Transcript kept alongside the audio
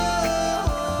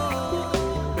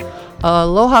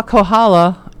Aloha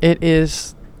Kohala. It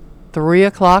is 3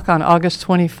 o'clock on August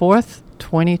 24th,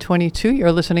 2022.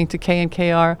 You're listening to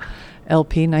KNKR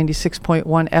LP 96.1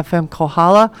 FM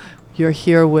Kohala. You're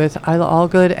here with Isla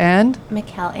Allgood and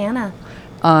Mikkel Anna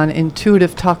on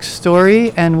Intuitive Talk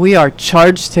Story, and we are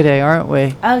charged today, aren't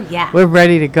we? Oh, yeah. We're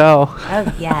ready to go.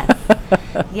 Oh, yes.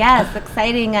 Yes,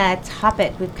 exciting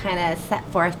topic we've kind of set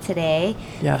forth today.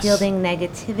 Yes. Fielding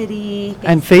negativity.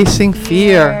 And facing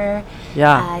fear.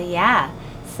 Yeah. Yeah.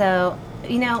 So,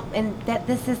 and that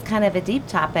this is kind of a deep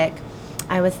topic.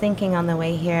 I was thinking on the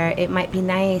way here, it might be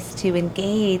nice to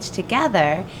engage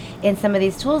together in some of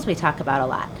these tools we talk about a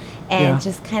lot and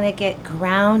just kind of get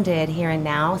grounded here and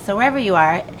now. So wherever you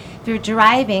are, if you're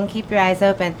driving, keep your eyes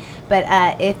open. But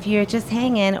if you're just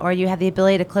hanging or you have the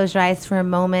ability to close your eyes for a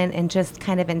moment and just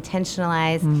kind of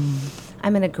intentionalize,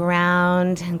 I'm going to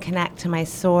ground and connect to my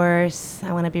source.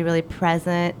 I want to be really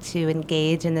present to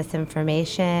engage in this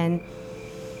information,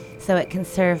 so it can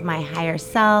serve my higher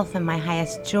self and my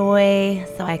highest joy,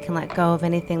 so I can let go of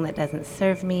anything that doesn't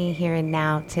serve me here and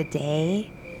now today,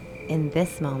 in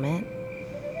this moment.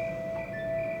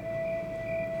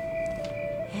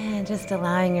 And just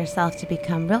allowing yourself to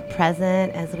become real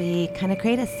present as we kind of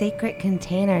create a sacred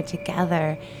container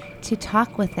together to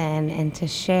talk within and to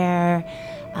share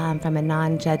from a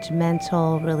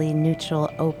non-judgmental, really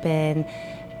neutral, open,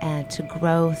 to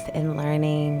growth and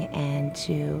learning and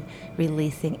to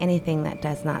releasing anything that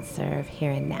does not serve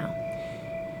here and now.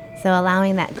 So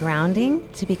allowing that grounding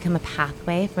to become a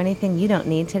pathway for anything you don't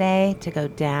need today to go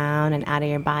down and out of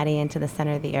your body into the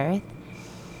center of the earth.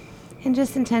 And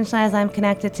just intentionalize I'm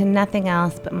connected to nothing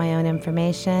else but my own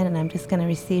information, and I'm just going to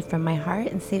receive from my heart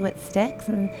and see what sticks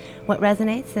and what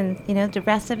resonates, and the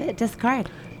rest of it discard.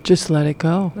 Just let it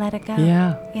go. Let it go.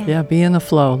 Yeah, be in the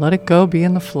flow. Let it go, be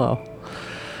in the flow.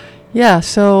 Yeah,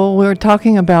 so we're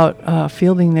talking about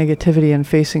fielding negativity and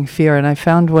facing fear, and I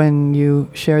found when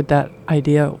you shared that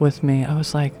idea with me, I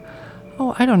was like,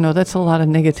 oh, I don't know, that's a lot of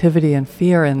negativity and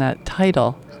fear in that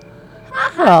title.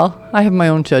 Well, I have my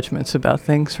own judgments about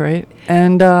things, right?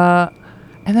 And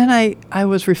then I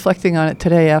was reflecting on it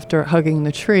today after hugging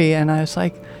the tree, and I was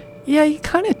like, yeah, you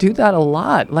kind of do that a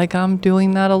lot. Like I'm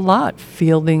doing that a lot,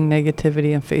 fielding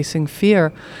negativity and facing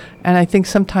fear. And I think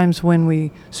sometimes when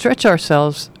we stretch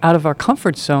ourselves out of our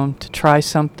comfort zone to try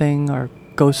something or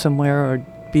go somewhere or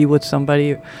be with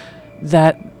somebody,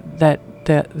 that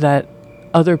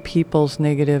other people's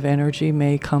negative energy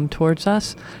may come towards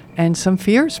us, and some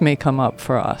fears may come up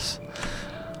for us.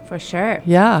 For sure.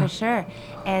 Yeah. For sure.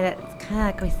 And it's kind of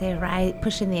like we say,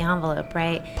 pushing the envelope,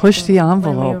 right? Push the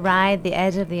envelope. When we ride the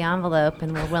edge of the envelope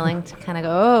and we're willing to kind of go,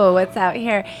 oh, what's out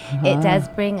here? It does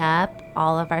bring up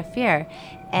all of our fear.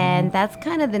 And that's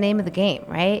kind of the name of the game,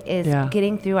 right? Is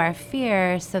getting through our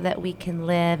fear so that we can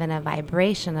live in a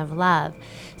vibration of love.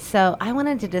 So I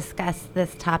wanted to discuss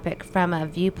this topic from a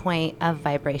viewpoint of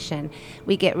vibration.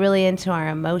 We get really into our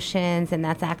emotions, and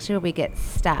that's actually where we get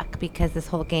stuck, because this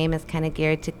whole game is kind of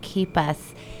geared to keep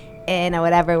us in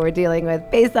whatever we're dealing with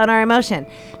based on our emotion.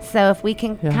 So if we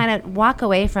can kind of walk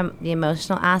away from the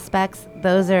emotional aspects,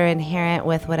 those are inherent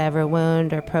with whatever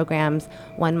wound or programs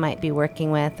one might be working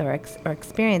with or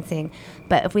experiencing.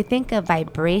 But if we think of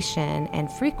vibration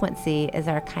and frequency as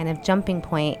our kind of jumping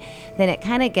point, then it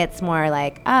kind of gets more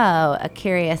like, oh, a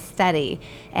curious study.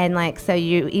 And like, so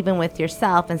you, even with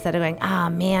yourself, instead of going, oh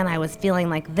man, I was feeling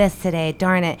like this today,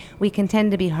 darn it, we can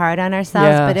tend to be hard on ourselves.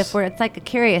 Yes. But if it's like a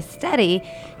curious study,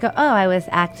 go, oh, I was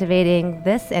activating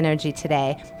this energy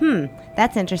today.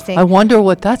 That's interesting. I wonder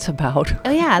what that's about.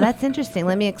 Oh yeah, that's interesting.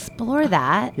 Let me explore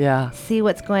that. Yeah. See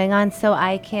what's going on, so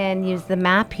I can use the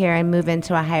map here and move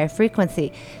into a higher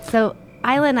frequency. So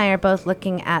Isla and I are both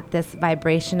looking at this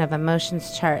vibration of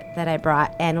emotions chart that I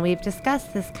brought, and we've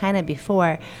discussed this kind of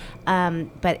before.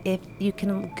 But if you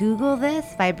can Google this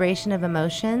vibration of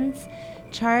emotions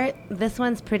chart, this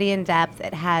one's pretty in depth.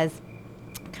 It has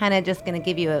kind of just going to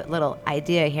give you a little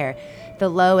idea here. The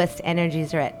lowest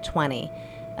energies are at 20.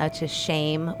 Which is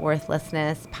shame,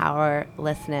 worthlessness,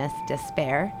 powerlessness,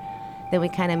 despair. Then we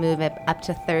kind of move it up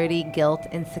to 30, guilt,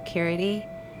 insecurity.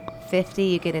 50,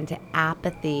 you get into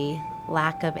apathy,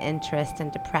 lack of interest,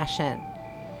 and depression.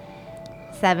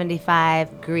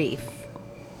 75, grief.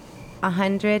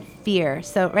 100, fear.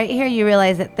 So right here you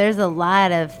realize that there's a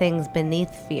lot of things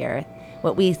beneath fear.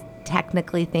 What we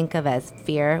technically think of as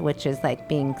fear, which is like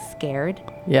being scared.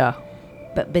 Yeah.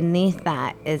 But beneath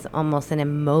that is almost an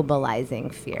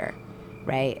immobilizing fear,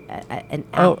 right? An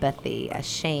apathy, a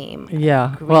shame.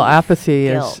 Yeah. Grief, well, apathy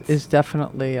guilt. is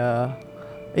definitely,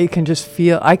 you can just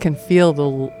feel, I can feel the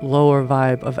lower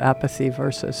vibe of apathy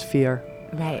versus fear.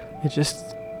 Right. It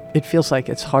just it feels like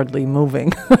it's hardly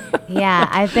moving. Yeah,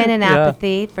 I've been in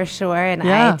apathy for sure, and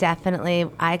Yeah.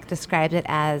 I described it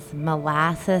as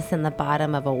molasses in the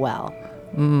bottom of a well.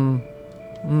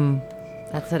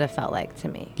 That's what it felt like to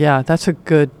me. Yeah, that's a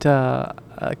good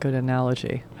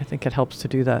analogy. I think it helps to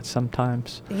do that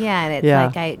sometimes. Yeah, and it's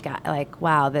like I got like,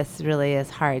 wow, this really is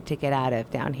hard to get out of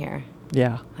down here.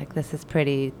 Yeah. Like this is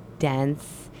pretty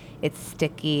dense. It's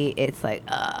sticky. It's like,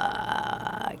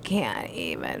 I can't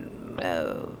even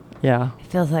move. Yeah. It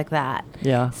feels like that.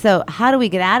 Yeah. So how do we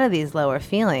get out of these lower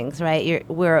feelings, right?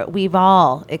 We've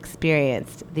all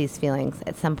experienced these feelings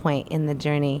at some point in the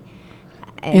journey.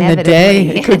 In the day,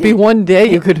 it could be one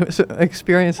day. You could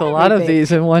experience a lot of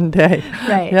these in one day.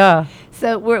 Right. Yeah.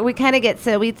 So we kind of get,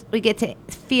 we get to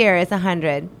fear is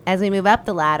 100. As we move up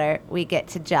the ladder, we get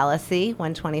to jealousy,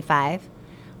 125.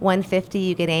 150,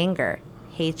 you get anger,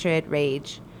 hatred,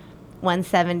 rage.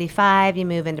 175, you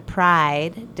move into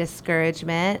pride,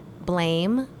 discouragement,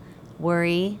 blame,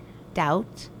 worry,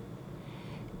 doubt.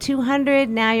 200,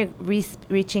 now you're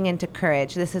reaching into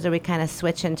courage. This is where we kind of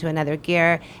switch into another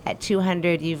gear. At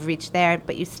 200, you've reached there,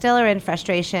 but you still are in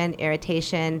frustration,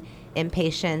 irritation,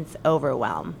 impatience,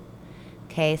 overwhelm.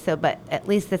 Okay, so but at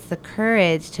least it's the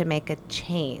courage to make a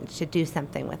change, to do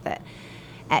something with it.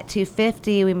 At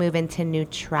 250, we move into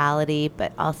neutrality,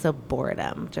 but also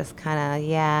boredom. Just kind of,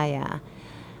 yeah.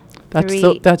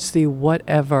 That's the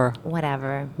whatever.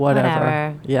 Whatever.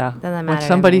 Yeah. Doesn't matter. When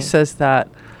somebody says that,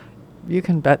 you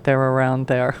can bet they're around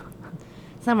there.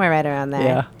 Somewhere right around there.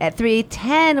 Yeah. At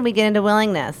 310, we get into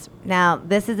willingness. Now,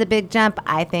 this is a big jump,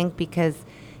 I think, because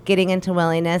getting into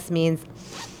willingness means,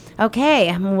 okay,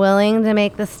 I'm willing to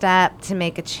make the step to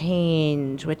make a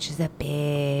change, which is a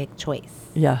big choice.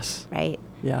 Yes. Right?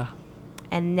 Yeah.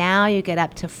 And now you get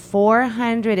up to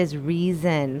 400 is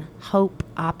reason, hope,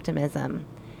 optimism.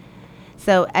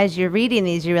 So as you're reading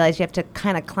these, you realize you have to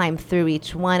kind of climb through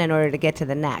each one in order to get to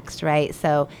the next, right?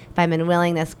 So if I'm in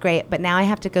willingness, great. But now I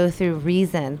have to go through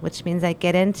reason, which means I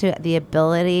get into the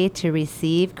ability to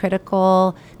receive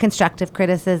constructive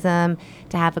criticism,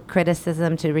 to have a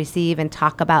criticism to receive and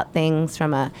talk about things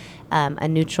from a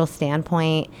neutral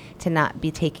standpoint, to not be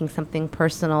taking something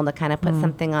personal, to kind of put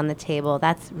something on the table.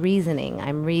 That's reasoning.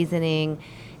 I'm reasoning.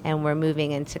 And we're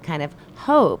moving into kind of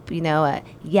hope,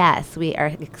 yes, we are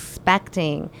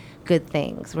expecting good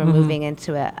things. We're moving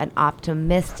into an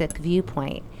optimistic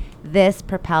viewpoint. This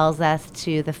propels us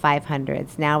to the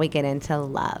 500s. Now we get into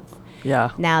love.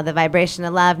 Yeah. Now the vibration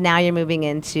of love, now you're moving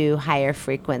into higher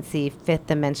frequency, fifth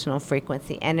dimensional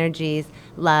frequency energies,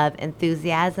 love,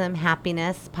 enthusiasm,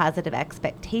 happiness, positive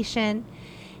expectation.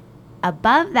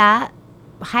 Above that,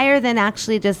 higher than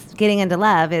actually just getting into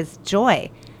love is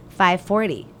joy.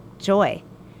 540, joy.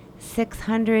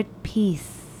 600,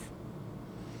 peace.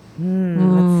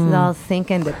 Let's all sink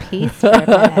into peace for a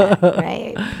minute,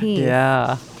 right? Peace.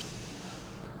 Yeah.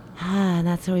 And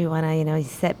that's where we want to,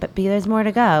 sit. But there's more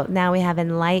to go. Now we have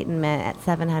enlightenment at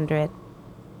 700.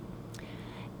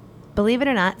 Believe it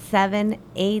or not,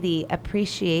 780,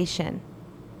 appreciation.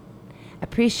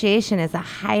 Appreciation is a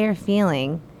higher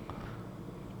feeling.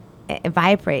 It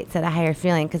vibrates at a higher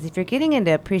feeling, because if you're getting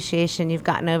into appreciation, you've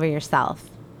gotten over yourself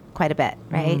quite a bit,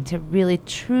 right? To really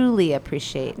truly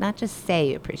appreciate, not just say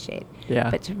you appreciate,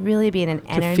 but to really be in an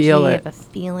energy of a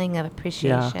feeling of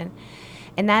appreciation.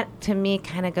 And that to me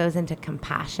kind of goes into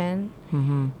compassion,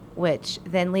 which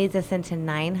then leads us into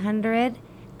 900,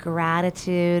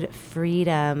 gratitude,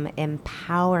 freedom,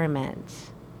 empowerment.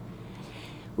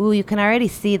 Ooh, you can already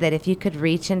see that if you could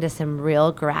reach into some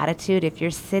real gratitude, if you're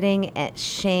sitting at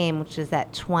shame, which is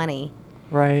at 20,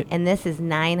 right, and this is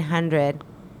 900,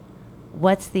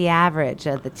 what's the average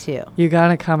of the two? You got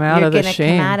to come out of the shame.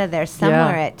 You're going to come out of there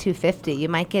somewhere at 250. You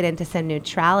might get into some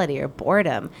neutrality or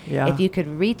boredom. Yeah. If you could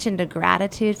reach into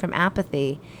gratitude from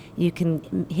apathy, you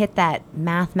can hit that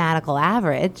mathematical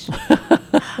average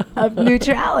of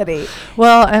neutrality.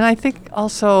 Well, and I think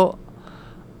also,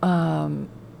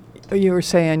 you were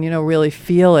saying, really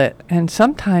feel it. And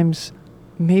sometimes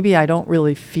maybe I don't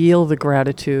really feel the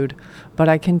gratitude, but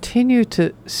I continue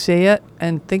to say it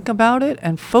and think about it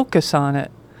and focus on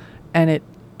it. And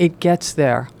it gets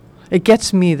there. It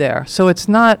gets me there. So it's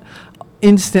not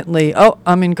instantly, oh,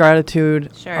 I'm in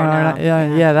gratitude. Sure.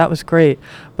 Yeah, that was great.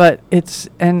 But it's,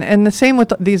 and the same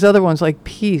with these other ones, like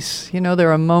peace.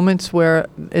 There are moments where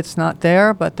it's not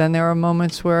there, but then there are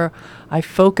moments where I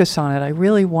focus on it. I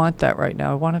really want that right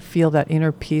now. I want to feel that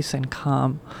inner peace and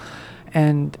calm.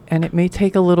 And it may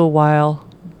take a little while,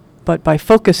 but by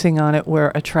focusing on it,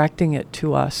 we're attracting it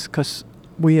to us, because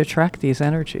we attract these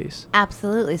energies.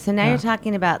 Absolutely. So now you're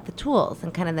talking about the tools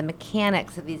and kind of the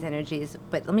mechanics of these energies.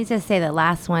 But let me just say the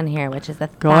last one here, which is the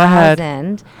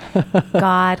thousand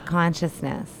God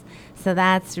consciousness. So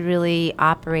that's really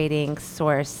operating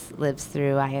source lives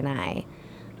through I and I.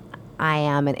 I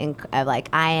am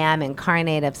I am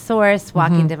incarnate of source,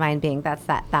 walking divine being. That's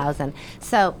that 1,000.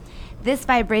 So this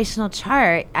vibrational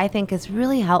chart, I think, is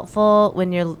really helpful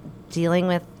when you're dealing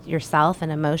with yourself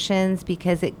and emotions,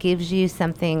 because it gives you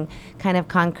something kind of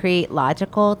concrete,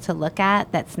 logical to look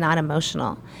at that's not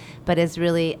emotional, but is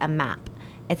really a map.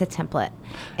 It's a template.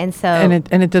 And so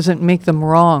and it doesn't make them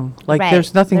wrong. Like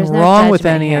there's nothing wrong with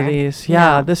any of these.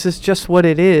 Yeah, this is just what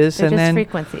it is. They're and just then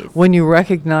frequencies. When you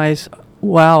recognize,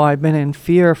 wow, I've been in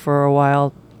fear for a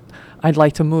while, I'd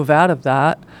like to move out of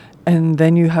that. And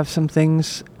then you have some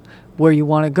things where you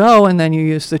want to go, and then you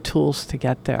use the tools to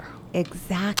get there.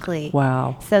 Exactly.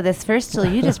 Wow. So this first tool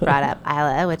you just brought up,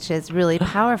 Isla, which is really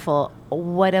powerful.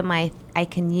 I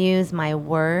can use my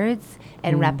words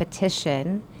and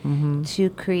repetition to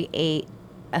create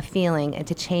a feeling and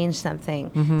to change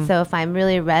something. So if I'm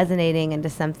really resonating into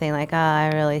something like, oh, I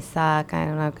really suck,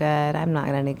 I'm not good, I'm not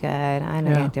any good, I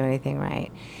can't do anything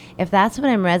right. If that's what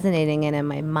I'm resonating in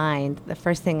my mind, the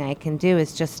first thing I can do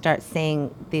is just start saying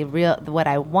what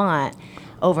I want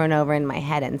over and over in my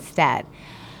head instead.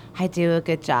 I do a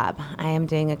good job. I am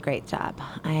doing a great job.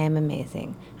 I am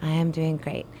amazing. I am doing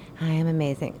great. I am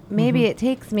amazing. Maybe it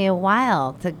takes me a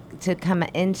while to come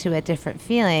into a different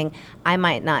feeling. I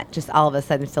might not just all of a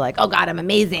sudden feel like, oh God, I'm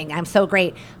amazing, I'm so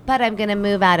great. But I'm going to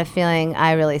move out of feeling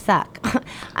I really suck.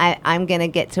 I'm going to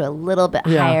get to a little bit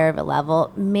higher of a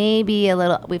level. Maybe a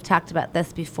little, we've talked about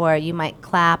this before. You might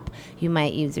clap. You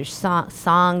might use your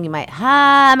song. You might,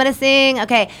 I'm going to sing.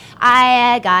 Okay,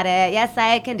 I got it. Yes,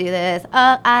 I can do this.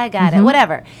 Oh, I got it.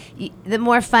 Whatever. The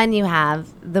more fun you have,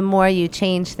 the more you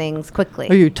change things quickly.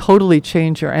 Or you totally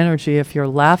change your energy. If you're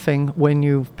laughing when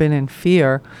you've been in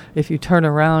fear, if you turn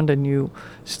around and you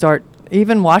start,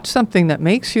 even watch something that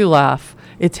makes you laugh,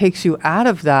 it takes you out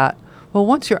of that. Well,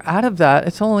 once you're out of that,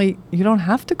 you don't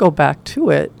have to go back to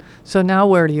it. So now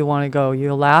where do you want to go?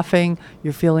 You're laughing,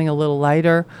 you're feeling a little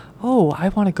lighter. Oh, I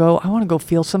want to go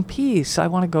feel some peace. I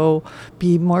want to go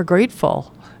be more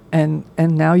grateful. And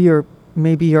now you're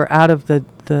out of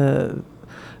the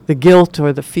guilt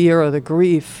or the fear or the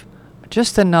grief,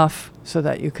 just enough so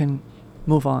that you can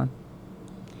move on.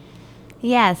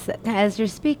 Yes, as you're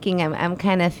speaking, I'm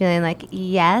kind of feeling like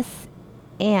yes,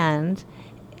 and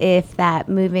if that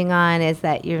moving on is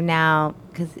that you're now,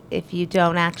 because if you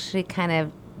don't actually kind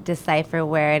of decipher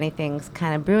where anything's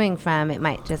kind of brewing from, it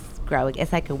might just grow.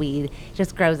 It's like a weed, it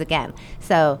just grows again.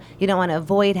 So you don't want to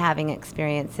avoid having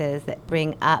experiences that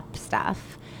bring up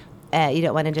stuff. You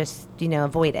don't want to just,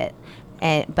 avoid it.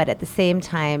 But at the same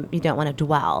time, you don't want to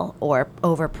dwell or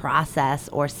over-process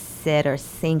or sit or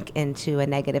sink into a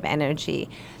negative energy.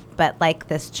 But like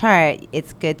this chart,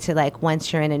 it's good to,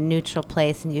 once you're in a neutral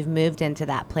place and you've moved into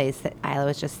that place that Isla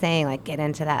was just saying, get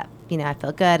into that, I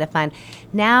feel good, I find.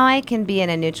 Now I can be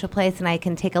in a neutral place and I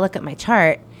can take a look at my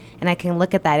chart and I can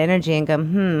look at that energy and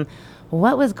go,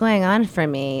 what was going on for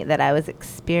me that I was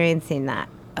experiencing that?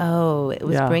 Oh, it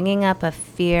was bringing up a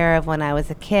fear of when I was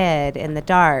a kid in the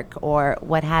dark or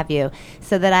what have you,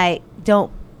 so that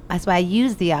that's why I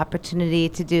use the opportunity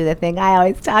to do the thing I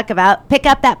always talk about, pick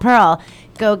up that pearl,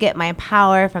 go get my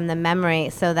power from the memory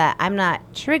so that I'm not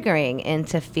triggering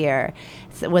into fear.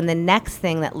 So when the next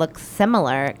thing that looks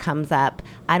similar comes up,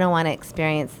 I don't want to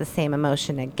experience the same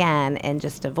emotion again and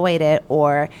just avoid it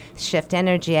or shift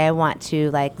energy. I want to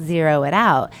zero it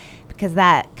out. Because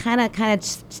that kind of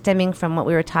stemming from what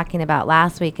we were talking about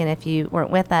last week, and if you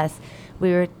weren't with us,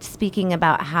 we were speaking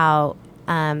about how,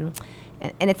 and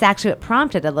it's actually what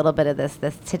prompted a little bit of this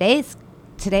today's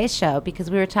show,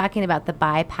 because we were talking about the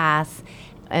bypass,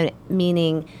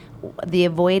 meaning the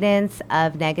avoidance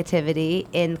of negativity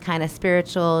in kind of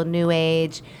spiritual New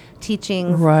Age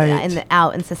teachings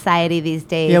out in society these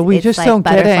days. Yeah, we just don't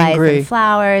get angry. And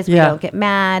flowers. We don't get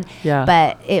mad. Yeah.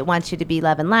 But it wants you to be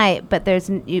love and light. But there's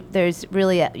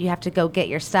really you have to go get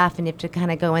your stuff, and you have to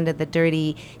kind of go into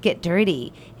the get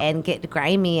dirty and get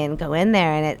grimy and go in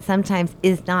there. And it sometimes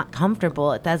is not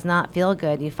comfortable. It does not feel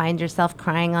good. You find yourself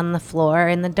crying on the floor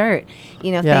in the dirt.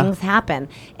 Things happen,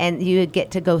 and you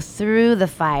get to go through the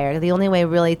fire. The only way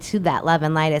really to that love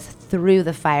and light is through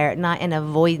the fire, not in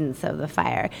avoidance of the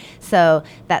fire. So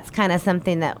that's kind of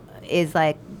something that is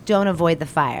don't avoid the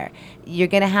fire. You're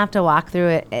going to have to walk through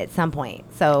it at some point.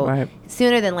 So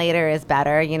sooner than later is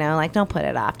better, like don't put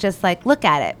it off. Just like look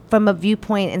at it from a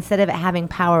viewpoint. Instead of it having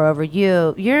power over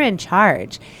you, you're in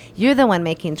charge. You're the one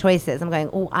making choices. I'm going,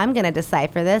 I'm going to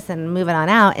decipher this and move it on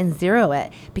out and zero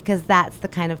it, because that's the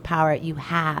kind of power you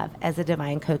have as a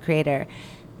divine co-creator,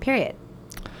 period.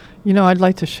 I'd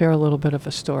like to share a little bit of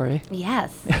a story.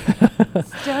 Yes.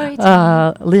 Story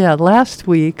time. Leah, last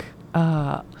week,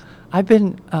 I've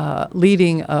been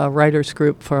leading a writers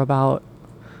group for about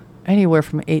anywhere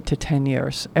from 8 to 10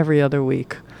 years, every other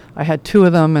week. I had 2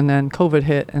 of them, and then COVID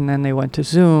hit, and then they went to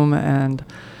Zoom, and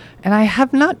I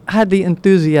have not had the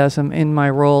enthusiasm in my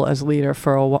role as leader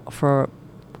for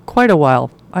quite a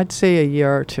while. I'd say a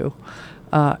year or 2,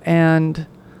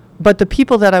 But the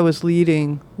people that I was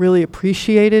leading really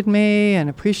appreciated me and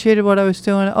appreciated what I was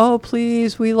doing. Oh,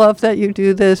 please, we love that you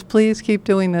do this. Please keep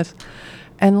doing this.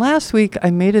 And last week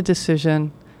I made a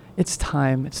decision. It's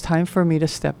time. It's time for me to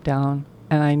step down.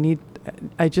 And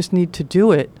I just need to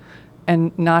do it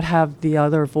and not have the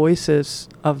other voices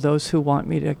of those who want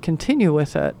me to continue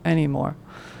with it anymore.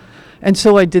 And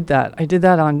so I did that. I did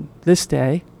that on this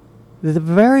day. The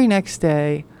very next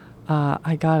day,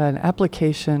 I got an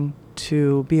application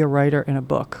to be a writer in a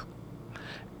book.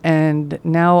 And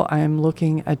now I'm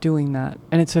looking at doing that.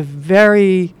 And it's a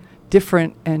very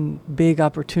different and big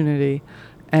opportunity.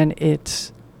 And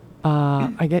it's,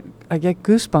 I get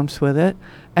goosebumps with it.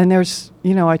 And there's,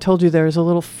 I told you there's a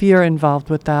little fear involved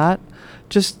with that.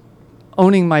 Just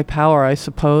owning my power, I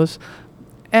suppose.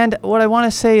 And what I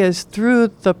want to say is through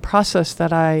the process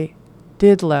that I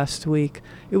did last week,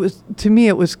 to me,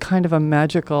 it was kind of a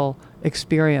magical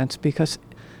experience, because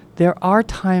there are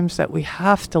times that we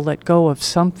have to let go of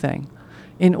something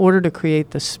in order to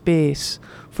create the space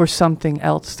for something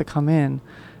else to come in.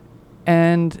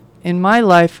 And in my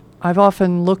life, I've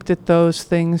often looked at those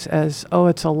things as,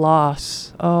 it's a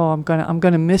loss. I'm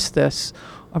gonna miss this.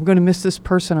 I'm gonna miss this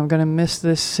person. I'm gonna miss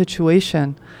this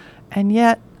situation. And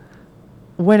yet,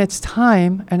 when it's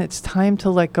time, and it's time to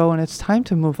let go, and it's time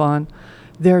to move on,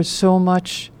 there's so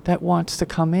much that wants to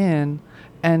come in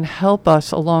and help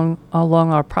us along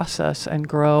our process and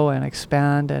grow and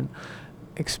expand and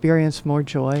experience more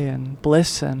joy and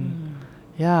bliss and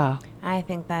I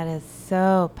think that is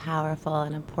so powerful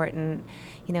and important.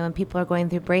 When people are going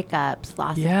through breakups,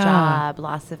 loss of job,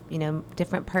 loss of,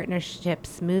 different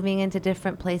partnerships, moving into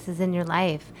different places in your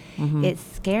life, it's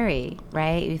scary,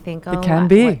 right? You think, it can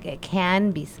be. It can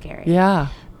be scary. Yeah.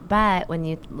 But when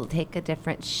you take a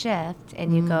different shift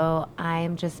and you go,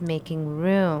 I'm just making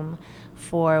room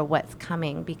for what's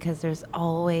coming, because there's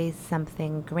always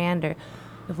something grander.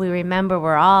 If we remember,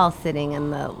 we're all sitting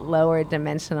in the lower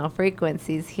dimensional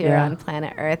frequencies here on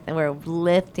planet Earth, and we're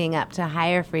lifting up to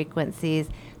higher frequencies.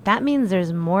 That means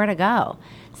there's more to go.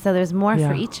 So there's more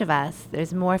for each of us.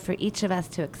 There's more for each of us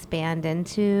to expand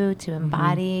into, to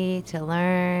embody, to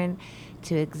learn,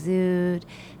 to exude.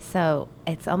 So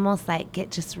it's almost like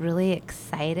get just really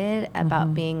excited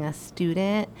about being a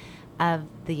student of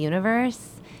the universe.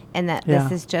 And that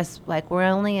this is just like, we're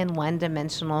only in one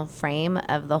dimensional frame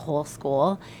of the whole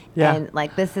school. Yeah. And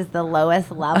like, this is the lowest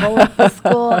level of the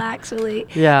school, actually.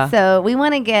 Yeah. So we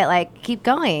want to keep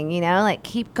going,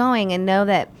 keep going and know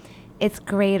that it's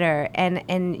greater.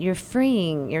 And you're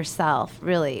freeing yourself,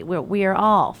 really. We are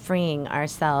all freeing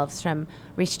ourselves from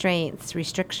restraints,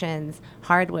 restrictions,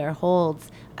 hardware, holds,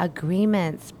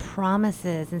 agreements,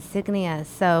 promises, insignia.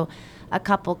 So a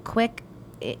couple quick,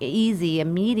 easy,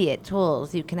 immediate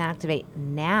tools you can activate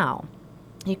now.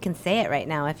 You can say it right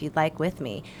now if you'd like with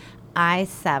me. I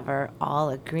sever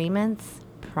all agreements,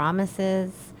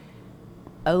 promises,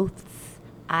 oaths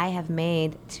I have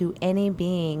made to any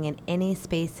being in any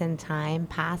space and time,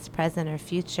 past, present, or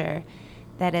future,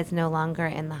 that is no longer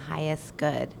in the highest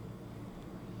good.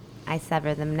 I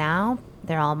sever them now.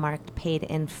 They're all marked paid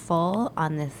in full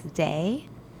on this day.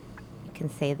 You can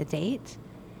say the date.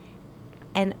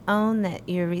 And own that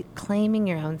you're reclaiming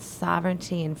your own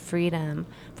sovereignty and freedom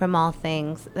from all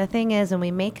things. The thing is, when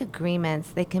we make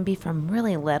agreements, they can be from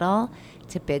really little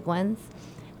to big ones.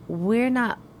 We're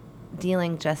not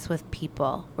dealing just with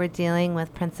people. We're dealing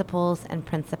with principles and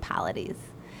principalities.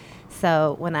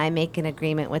 So when I make an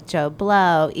agreement with Joe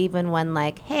Blow, even when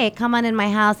hey, come on in my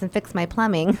house and fix my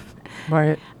plumbing.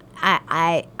 Right.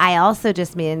 I also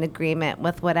just made an agreement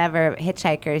with whatever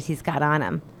hitchhikers he's got on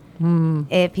him.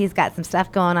 If he's got some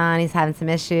stuff going on, he's having some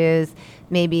issues,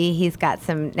 maybe he's got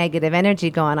some negative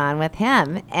energy going on with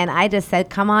him. And I just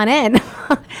said, come on in.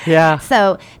 Yeah.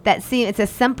 So it's a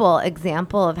simple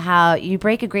example of how you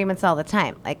break agreements all the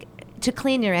time. Like to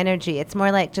clean your energy, it's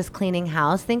more like just cleaning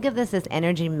house. Think of this as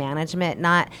energy management,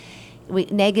 not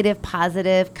negative,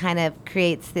 positive kind of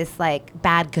creates this like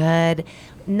bad, good.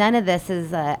 None of this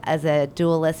is as a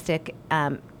dualistic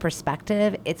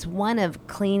perspective. It's one of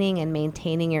cleaning and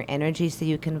maintaining your energy so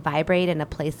you can vibrate in a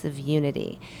place of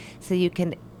unity. So you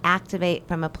can activate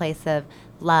from a place of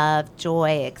love,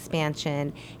 joy,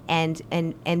 expansion,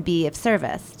 and be of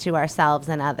service to ourselves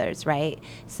and others, right?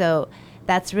 So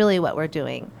that's really what we're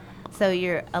doing. So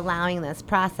you're allowing this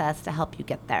process to help you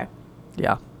get there.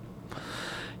 Yeah.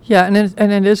 Yeah, and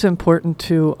it is important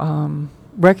to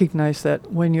recognize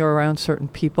that when you're around certain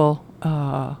people,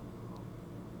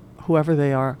 whoever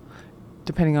they are,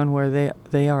 depending on where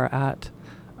they are at,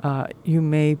 you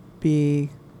may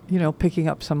be, picking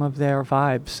up some of their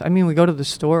vibes. I mean, we go to the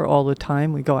store all the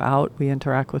time. We go out. We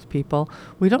interact with people.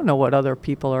 We don't know what other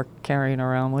people are carrying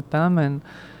around with them. And,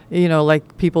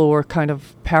 like people were kind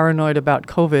of paranoid about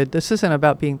COVID. This isn't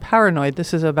about being paranoid.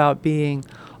 This is about being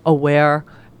aware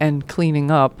and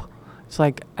cleaning up. It's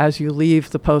like as you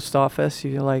leave the post office,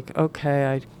 you're like,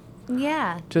 okay,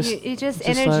 you just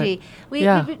energy.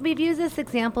 We've used this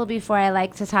example before. I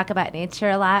like to talk about nature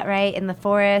a lot, right? In the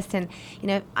forest. And,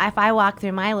 if I walk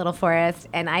through my little forest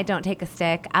and I don't take a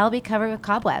stick, I'll be covered with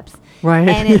cobwebs. Right.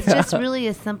 And it's just really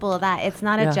as simple as that. It's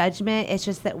not a judgment. It's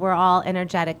just that we're all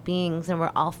energetic beings and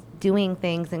we're all doing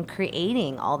things and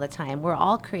creating all the time. We're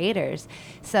all creators.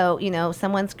 So,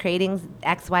 someone's creating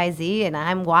X, Y, Z, and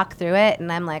I'm walk through it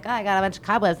and I'm like, oh, I got a bunch of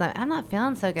cobwebs. I'm not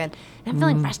feeling so good. I'm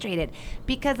feeling frustrated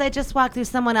because I just walked through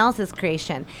someone else's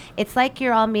creation. It's like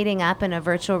you're all meeting up in a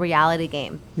virtual reality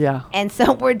game. Yeah. And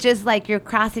so we're just like, you're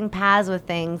crossing paths with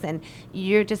things and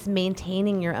you're just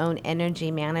maintaining your own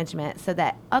energy management so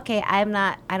that, okay, I don't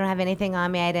have anything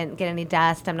on me. I didn't get any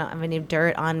dust. I'm not having any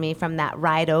dirt on me from that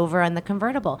ride over on the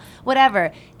convertible.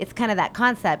 Whatever. It's kind of that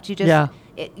concept. You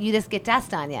just get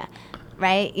dust on you,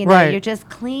 right? You're just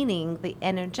cleaning the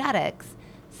energetics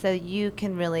so you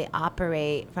can really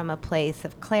operate from a place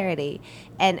of clarity.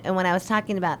 And when I was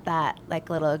talking about that, like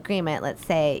little agreement, let's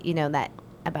say, that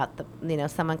about the,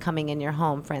 someone coming in your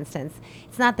home, for instance,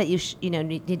 it's not that you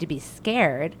need to be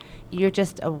scared. You're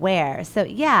just aware. So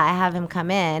yeah, I have him come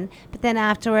in, but then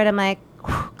afterward, I'm like,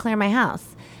 clear my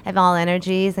house. I have all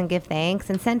energies and give thanks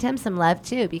and send him some love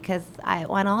too, because I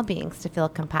want all beings to feel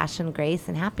compassion, grace,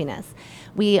 and happiness.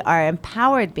 We are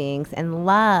empowered beings, and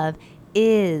love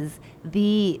is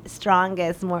the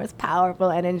strongest, most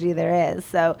powerful energy there is.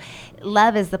 So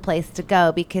love is the place to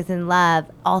go, because in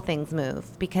love, all things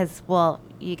move, because,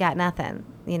 you got nothing,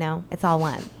 it's all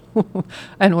one.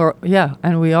 And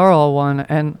we are all one.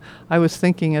 And I was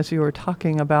thinking as you were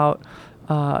talking about,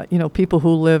 people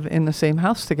who live in the same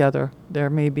house together. There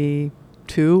may be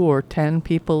 2 or 10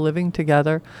 people living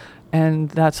together, and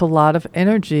that's a lot of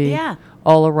energy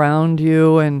all around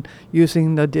you, and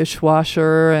using the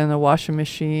dishwasher and the washing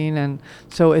machine. And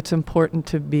so it's important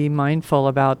to be mindful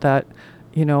about that,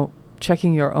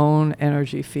 checking your own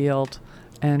energy field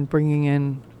and bringing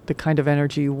in the kind of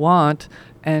energy you want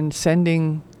and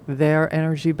sending their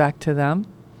energy back to them.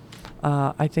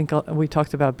 I think we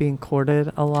talked about being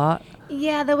courted a lot.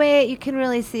 Yeah, the way you can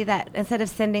really see that, instead of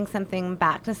sending something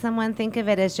back to someone, think of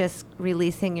it as just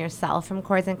releasing yourself from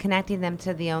cords and connecting them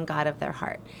to the own God of their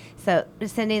heart. So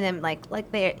just sending them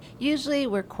like they're, usually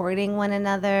we're courting one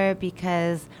another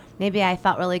because maybe I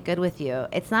felt really good with you.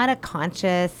 It's not a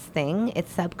conscious thing,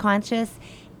 it's subconscious.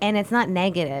 And it's not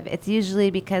negative. It's usually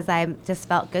because I just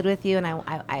felt good with you, and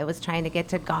I was trying to get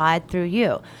to God through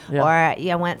you. Yeah. Or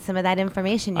I want some of that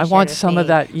information you shared with me. I want some of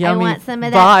that yummy I want some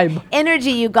of vibe. That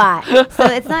energy you got. So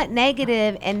it's not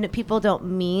negative, and people don't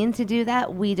mean to do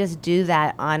that. We just do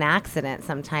that on accident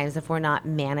sometimes if we're not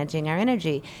managing our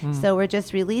energy. So we're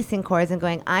just releasing cords and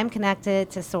going, I'm connected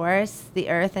to Source,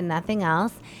 the earth, and nothing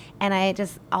else. And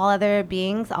all other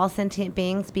beings, all sentient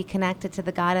beings, be connected to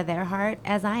the God of their heart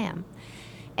as I am.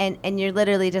 And you're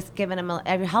literally just giving them,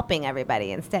 helping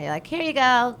everybody instead. You're like, here you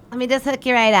go. Let me just hook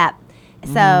you right up.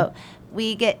 So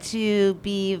we get to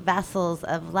be vessels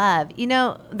of love.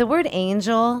 The word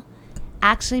angel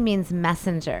actually means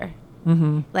messenger.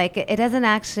 Like it doesn't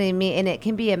actually mean, and it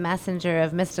can be a messenger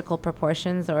of mystical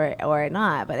proportions or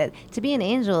not. But to be an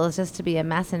angel is just to be a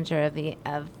messenger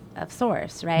of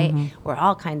Source, right? We're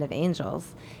all kind of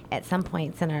angels at some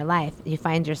points in our life. You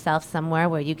find yourself somewhere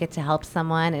where you get to help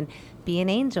someone and be an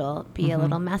angel, be a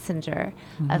little messenger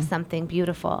of something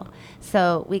beautiful.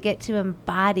 So we get to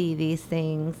embody these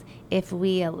things if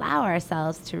we allow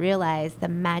ourselves to realize the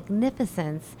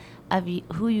magnificence of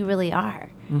who you really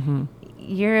are.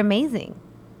 You're amazing.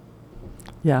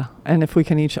 Yeah, and if we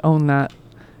can each own that,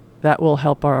 that will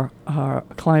help our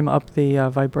climb up the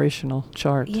vibrational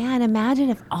chart. Yeah, and imagine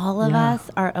if all of us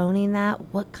are owning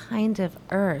that, what kind of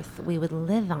earth we would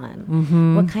live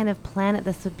on, what kind of planet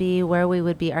this would be, where we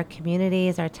would be, our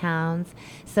communities, our towns,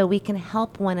 so we can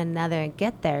help one another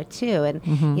get there too. And,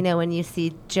 you know, when you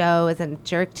see Joe as a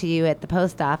jerk to you at the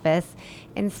post office,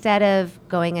 instead of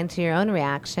going into your own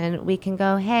reaction, we can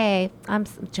go, hey,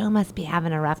 Joe must be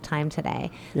having a rough time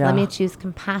today. Let me choose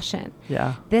compassion.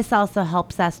 This also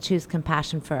helps us choose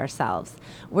compassion for ourselves.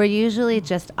 We're usually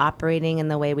just operating in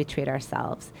the way we treat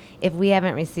ourselves. If we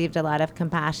haven't received a lot of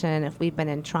compassion, if we've been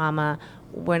in trauma,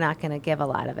 we're not going to give a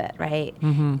lot of it, right?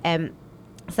 And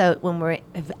so when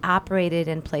we've operated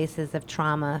in places of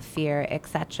trauma, fear,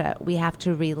 etc., we have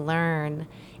to relearn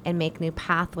and make new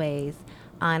pathways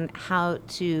on how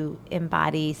to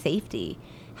embody safety,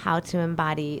 how to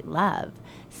embody love.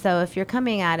 So if you're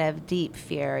coming out of deep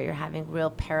fear, you're having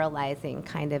real paralyzing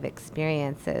kind of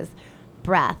experiences,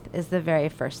 breath is the very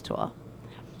first tool.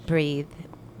 Breathe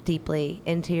deeply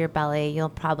into your belly. You'll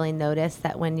probably notice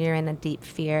that when you're in a deep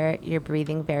fear, you're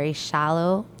breathing very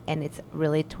shallow and it's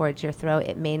really towards your throat.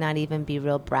 It may not even be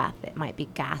real breath. It might be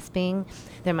gasping.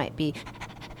 There might be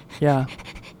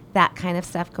that kind of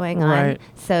stuff going on.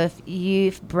 So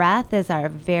if breath is our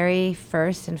very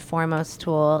first and foremost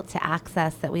tool to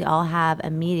access that we all have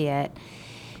immediate,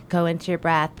 go into your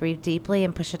breath, breathe deeply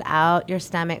and push it out your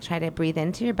stomach. Try to breathe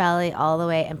into your belly all the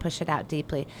way and push it out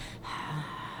deeply.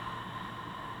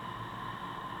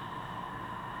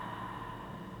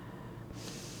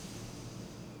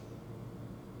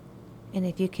 And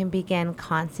if you can begin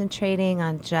concentrating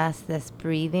on just this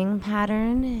breathing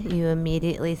pattern, you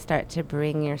immediately start to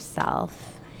bring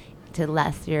yourself to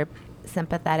less your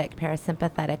sympathetic,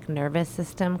 parasympathetic nervous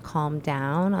system calm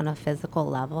down on a physical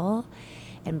level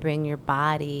and bring your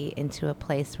body into a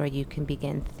place where you can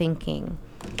begin thinking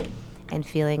and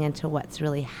feeling into what's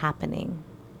really happening.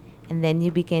 And then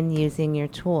you begin using your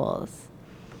tools.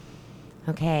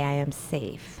 Okay, I am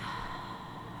safe.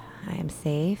 I am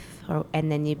safe.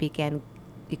 And then you can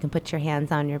put your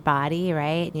hands on your body,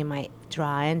 right? And you might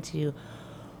draw into,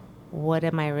 what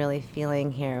am I really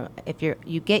feeling here? If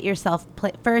you get yourself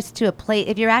first to a place,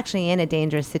 if you're actually in a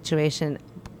dangerous situation,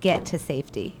 get to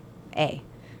safety,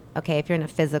 Okay, if you're in a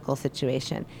physical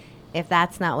situation. If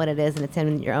that's not what it is and it's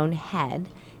in your own head,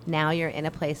 now you're in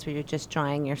a place where you're just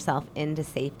drawing yourself into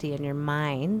safety in your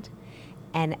mind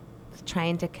and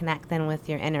trying to connect then with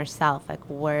your inner self, like,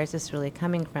 where is this really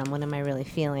coming from? What am I really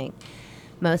feeling?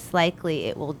 Most likely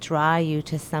it will draw you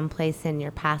to some place in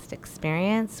your past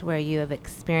experience where you have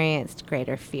experienced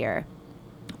greater fear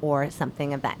or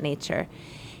something of that nature.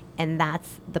 And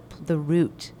that's the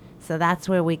root. So that's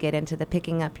where we get into the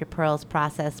picking up your pearls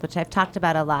process, which I've talked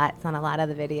about a lot. It's on a lot of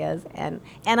the videos and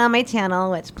on my channel,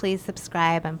 which please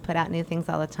subscribe. I put out new things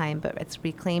all the time, but it's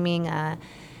reclaiming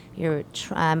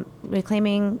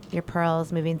reclaiming your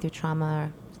pearls, moving through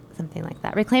trauma, or something like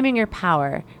that. Reclaiming your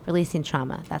power, releasing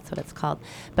trauma. That's what it's called.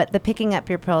 But the picking up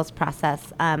your pearls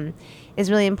process is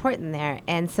really important there.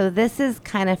 And so this is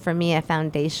kind of, for me, a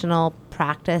foundational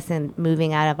practice in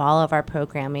moving out of all of our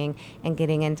programming and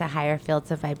getting into higher fields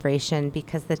of vibration,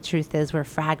 because the truth is we're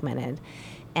fragmented.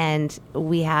 And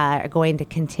we are going to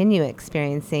continue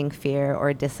experiencing fear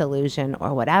or disillusion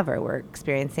or whatever we're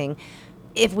experiencing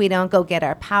if we don't go get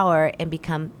our power and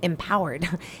become empowered,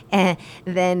 and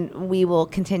then we will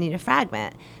continue to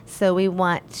fragment. So we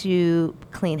want to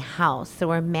clean house. So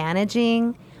we're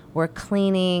managing, we're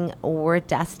cleaning, we're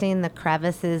dusting the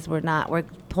crevices. We're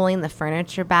pulling the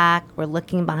furniture back. We're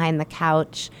looking behind the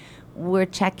couch. We're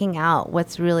checking out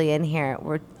what's really in here.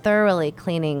 We're thoroughly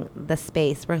cleaning the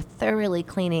space. We're thoroughly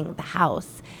cleaning the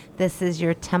house. This is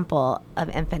your temple of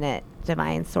infinite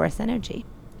divine source energy.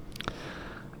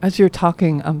 As you're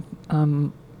talking,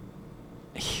 I'm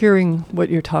hearing what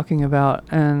you're talking about,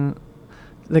 and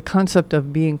the concept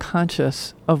of being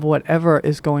conscious of whatever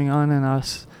is going on in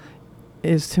us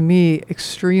is, to me,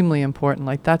 extremely important.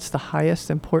 Like, that's the highest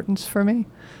importance for me,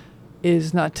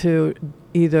 is not to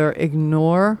either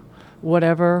ignore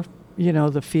whatever,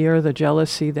 the fear, the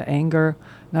jealousy, the anger,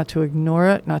 not to ignore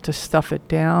it, not to stuff it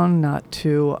down, not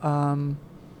to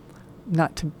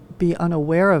be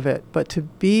unaware of it, but to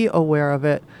be aware of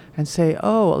it and say,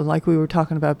 oh, like we were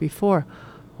talking about before,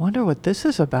 wonder what this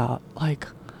is about. Like,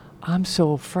 I'm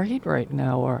so afraid right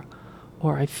now,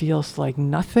 or I feel like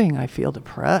nothing. I feel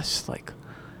depressed,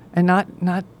 and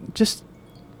not just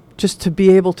to be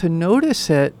able to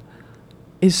notice it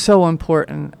is so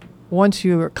important. Once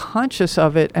you are conscious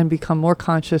of it and become more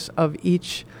conscious of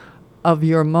each of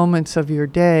your moments of your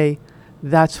day,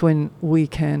 that's when we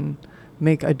can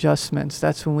make adjustments.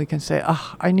 That's when we can say,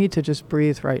 I need to just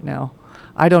breathe right now.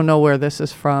 I don't know where this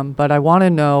is from, but I want to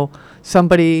know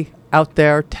somebody out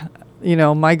there,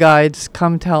 my guides,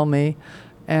 come tell me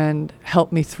and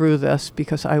help me through this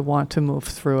because I want to move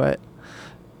through it.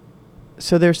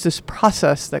 So there's this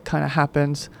process that kind of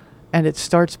happens, and it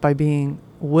starts by being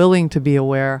willing to be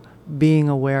aware, being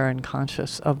aware and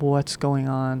conscious of what's going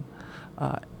on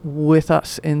with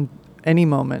us in any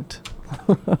moment.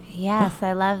 Yes,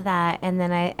 I love that. And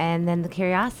then the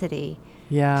curiosity.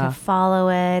 Yeah. To follow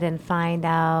it and find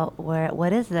out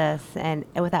what is this, and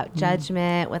without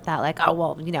judgment, without like, oh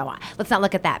well, let's not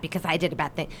look at that because I did a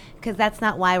bad thing, because that's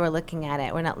not why we're looking at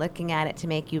it. We're not looking at it to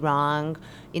make you wrong.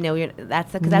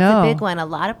 That's a big one. A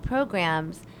lot of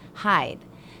programs hide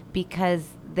because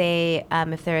they,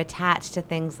 if they're attached to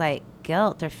things like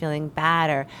guilt or feeling bad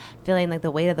or feeling like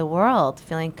the weight of the world,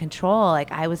 feeling control,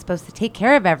 like I was supposed to take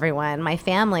care of everyone, my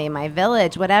family, my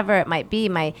village, whatever it might be,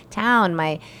 my town,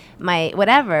 my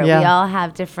whatever. Yeah. We all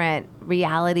have different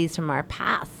realities from our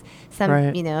past.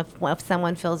 Right. If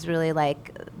someone feels really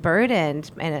like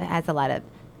burdened and it has a lot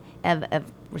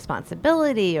of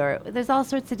responsibility, or there's all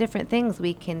sorts of different things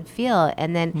we can feel,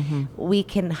 and then we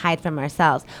can hide from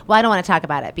ourselves. Well, I don't want to talk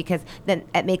about it because then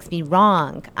it makes me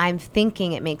wrong. I'm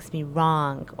thinking it makes me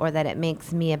wrong, or that it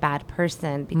makes me a bad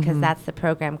person, because that's the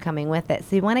program coming with it.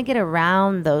 So you want to get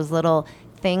around those little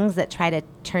things that try to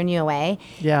turn you away.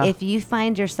 Yeah. If you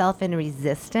find yourself in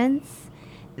resistance,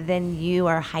 then you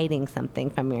are hiding something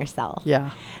from yourself.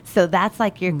 Yeah. So that's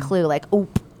like your clue, like,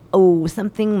 oh,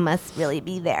 something must really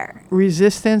be there.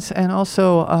 Resistance, and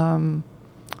also,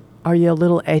 are you a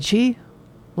little edgy?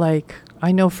 Like,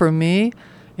 I know for me,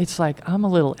 it's like I'm a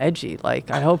little edgy. Like,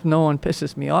 I hope no one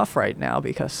pisses me off right now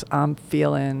because I'm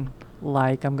feeling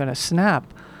like I'm going to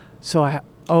snap. So I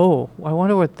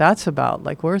wonder what that's about.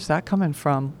 Like, where's that coming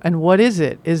from? And what is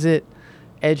it? Is it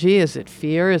edgy? Is it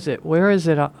fear? Where is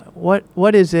it?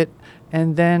 What is it?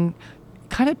 And then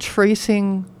kind of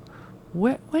tracing,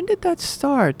 when did that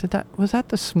start? Was that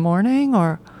this morning,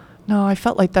 or no? I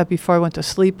felt like that before I went to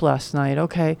sleep last night.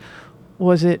 Okay,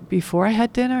 was it before I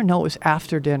had dinner? No, it was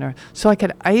after dinner. So I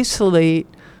could isolate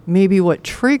maybe what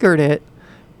triggered it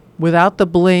without the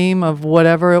blame of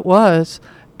whatever it was,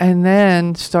 and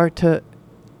then start to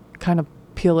kind of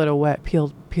peel it away,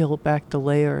 peel back the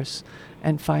layers,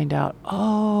 and find out,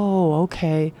 oh,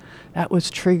 okay, that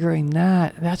was triggering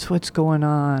that. That's what's going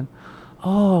on.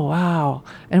 Oh, wow.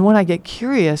 And when I get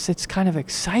curious, it's kind of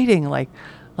exciting. Like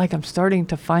I'm starting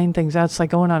to find things out. It's like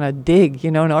going on a dig,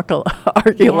 an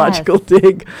archaeological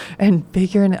dig, and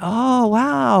figuring, oh,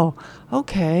 wow.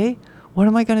 Okay. What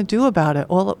am I going to do about it?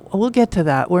 Well, we'll get to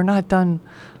that. We're not done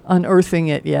unearthing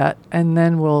it yet. And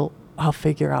then I'll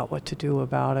figure out what to do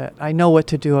about it. I know what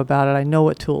to do about it. I know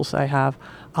what tools I have.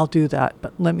 I'll do that.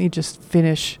 But let me just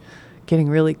finish getting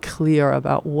really clear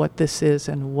about what this is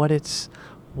and what it's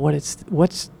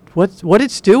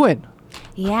doing.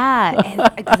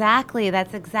 Yeah, exactly.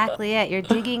 That's exactly it. You're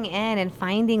digging in and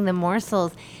finding the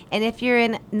morsels. And if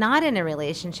you're not in a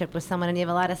relationship with someone and you have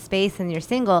a lot of space and you're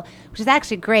single, which is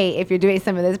actually great if you're doing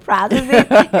some of this processing,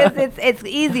 because it's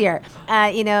easier,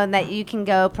 and that you can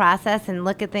go process and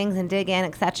look at things and dig in,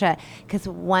 etc. Because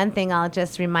one thing I'll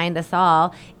just remind us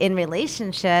all, in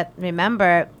relationship,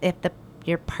 remember, if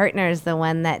your partner is the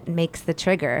one that makes the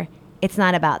trigger, it's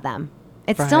not about them.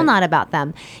 It's still not about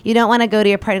them. You don't want to go to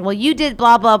your partner, well, you did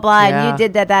blah, blah, blah, and you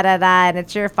did da-da-da-da, and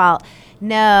it's your fault.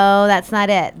 No, that's not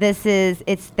it.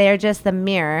 They're just the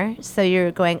mirror. So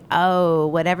you're going, oh,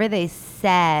 whatever they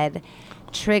said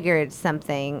triggered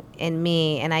something in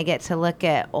me, and I get to look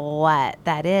at what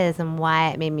that is and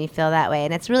why it made me feel that way.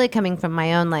 And it's really coming from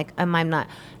my own, like, I'm not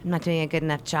doing a good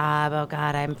enough job. Oh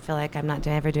God, I feel like I'm not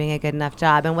ever doing a good enough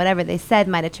job. And whatever they said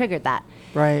might have triggered that.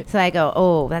 Right. So I go,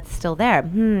 oh, that's still there.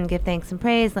 Give thanks and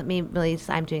praise. Let me release.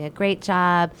 I'm doing a great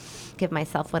job. Give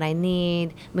myself what I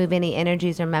need. Move any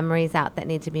energies or memories out that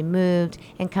need to be moved,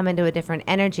 and come into a different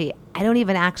energy. I don't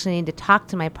even actually need to talk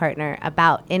to my partner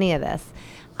about any of this.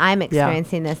 I'm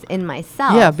experiencing this in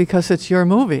myself. Yeah, because it's your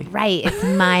movie. Right. It's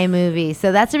my movie.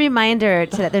 So that's a reminder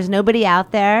that there's nobody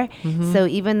out there. So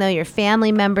even though your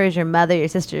family members, your mother, your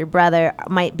sister, your brother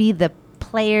might be the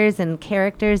players and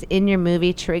characters in your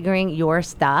movie triggering your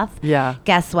stuff,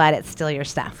 guess what? It's still your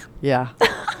stuff. Yeah.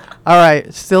 All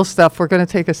right. Still stuff. We're going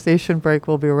to take a station break.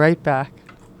 We'll be right back.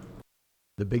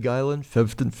 The Big Island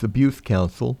Substance Abuse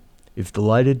Council is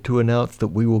delighted to announce that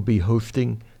we will be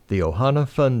hosting the Ohana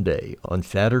Fun Day on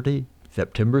Saturday,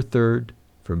 September 3rd,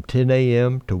 from 10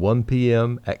 a.m. to 1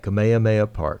 p.m. at Kamehameha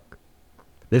Park.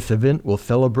 This event will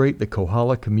celebrate the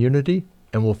Kohala community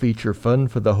and will feature fun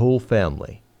for the whole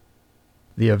family.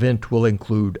 The event will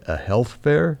include a health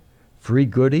fair, free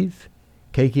goodies,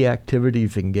 keiki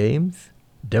activities and games,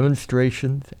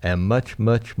 demonstrations, and much,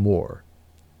 much more.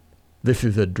 This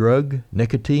is a drug,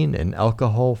 nicotine, and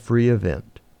alcohol-free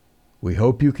event. We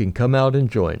hope you can come out and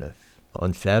join us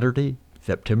on Saturday,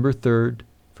 September 3rd,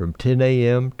 from 10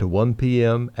 a.m. to 1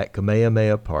 p.m. at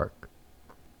Kamehameha Park.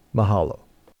 Mahalo.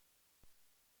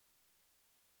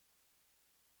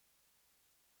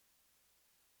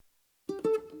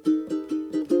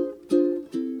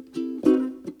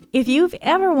 If you've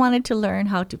ever wanted to learn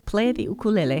how to play the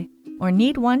ukulele or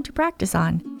need one to practice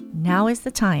on, now is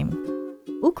the time.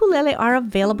 Ukulele are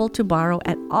available to borrow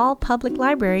at all public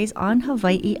libraries on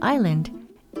Hawaii Island.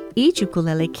 Each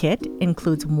ukulele kit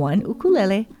includes one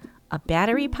ukulele, a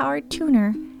battery-powered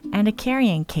tuner, and a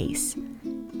carrying case.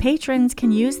 Patrons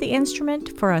can use the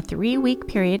instrument for a 3-week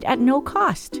period at no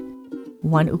cost.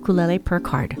 One ukulele per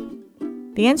card.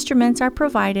 The instruments are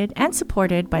provided and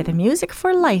supported by the Music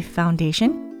for Life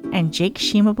Foundation and Jake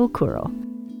Shimabukuro.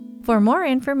 For more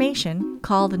information,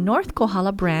 call the North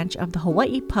Kohala branch of the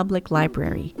Hawaii Public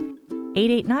Library,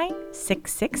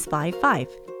 889-6655.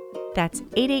 That's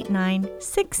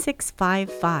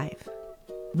 889-6655.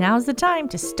 Now's the time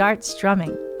to start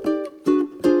strumming.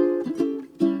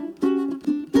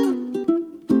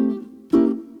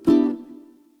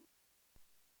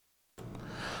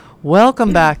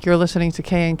 Welcome back. You're listening to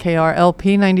KNKR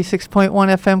LP 96.1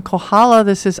 FM Kohala.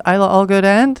 This is Isla Allgood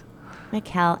and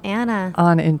Mikkel Anna.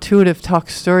 On Intuitive Talk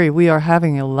Story, we are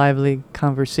having a lively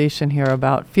conversation here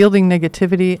about fielding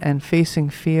negativity and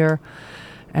facing fear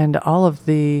and all of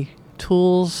the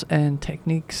tools and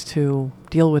techniques to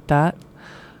deal with that.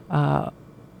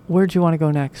 Where do you want to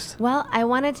go next? Well, I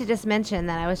wanted to just mention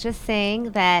that I was just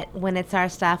saying that when it's our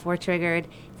stuff, we're triggered.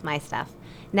 It's my stuff.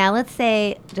 Now, let's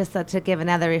say, just to give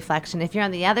another reflection, if you're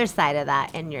on the other side of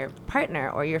that and your partner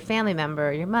or your family member,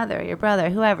 or your mother, or your brother,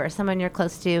 whoever, someone you're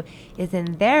close to is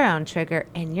in their own trigger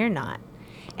and you're not,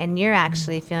 and you're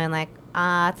actually feeling like,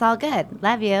 it's all good,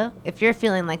 love you. If you're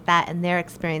feeling like that and they're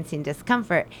experiencing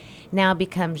discomfort, now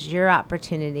becomes your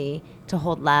opportunity to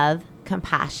hold love,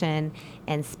 compassion,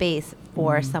 and space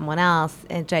for someone else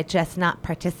and just not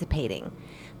participating.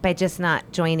 By just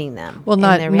not joining them. Well, in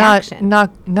their reaction.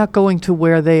 not going to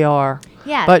where they are.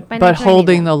 Yeah, but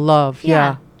holding the love.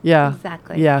 Yeah, yeah,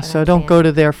 exactly. Yeah, so don't go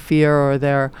to their fear or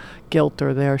their guilt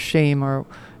or their shame, or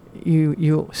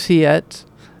you see it,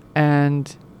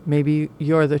 and maybe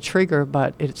you're the trigger,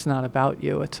 but it's not about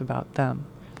you. It's about them.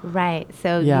 Right.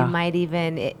 So you might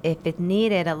even, if it's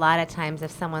needed, a lot of times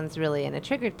if someone's really in a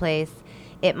triggered place,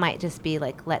 it might just be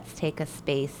like, let's take a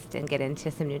space and get into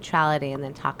some neutrality and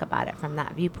then talk about it from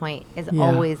that viewpoint is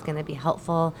always going to be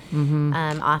helpful.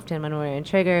 Often when we're in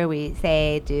trigger, we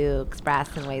say, do,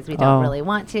 express in ways we don't really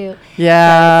want to.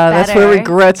 Yeah, so that's where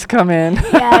regrets come in.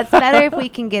 Yeah, it's better if we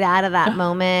can get out of that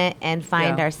moment and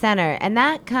find our center. And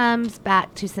that comes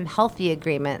back to some healthy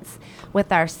agreements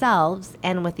with ourselves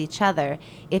and with each other.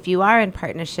 If you are in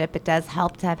partnership, it does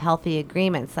help to have healthy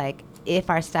agreements. Like if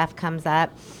our stuff comes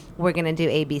up, we're going to do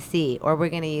ABC, or we're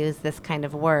going to use this kind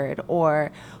of word,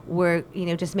 or we're,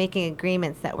 just making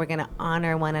agreements that we're going to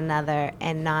honor one another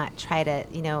and not try to,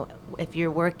 if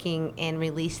you're working in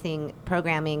releasing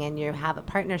programming and you have a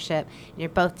partnership, and you're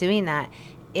both doing that,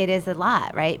 it is a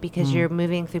lot, right? Because you're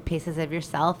moving through pieces of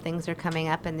yourself. Things are coming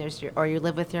up, and or you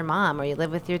live with your mom, or you live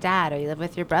with your dad, or you live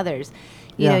with your brothers.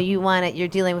 You're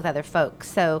dealing with other folks.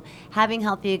 So having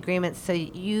healthy agreements so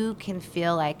you can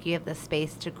feel like you have the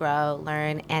space to grow,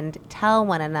 learn, and tell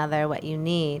one another what you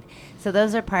need. So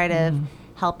those are part of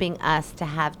helping us to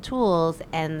have tools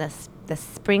and the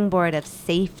springboard of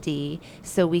safety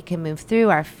so we can move through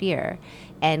our fear.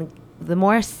 And the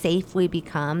more safe we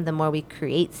become, the more we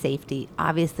create safety,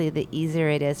 obviously the easier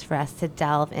it is for us to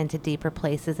delve into deeper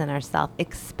places in ourselves,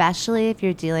 especially if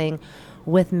you're dealing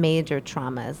with major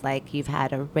traumas, like you've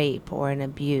had a rape or an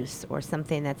abuse or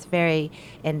something that's very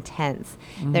intense.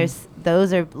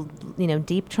 Those are,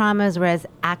 deep traumas, whereas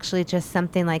actually just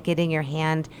something like getting your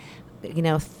hand,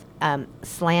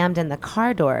 slammed in the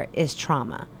car door is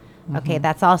trauma. Okay,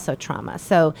 that's also trauma.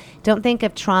 So don't think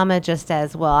of trauma just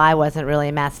as, well, I wasn't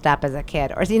really messed up as a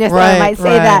kid, or someone might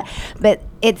say that, but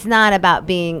it's not about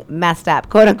being messed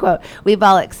up, quote unquote. We've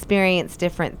all experienced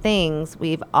different things.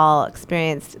 We've all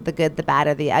experienced the good, the bad,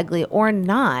 or the ugly, or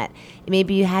not.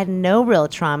 Maybe you had no real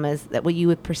traumas that what you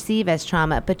would perceive as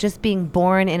trauma, but just being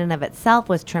born in and of itself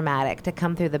was traumatic to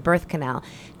come through the birth canal.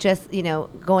 Just,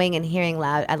 going and hearing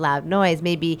a loud noise.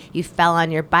 Maybe you fell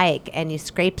on your bike and you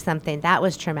scraped something. That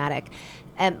was traumatic.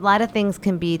 a lot of things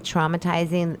can be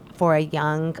traumatizing for a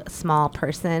young, small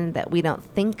person that we don't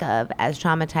think of as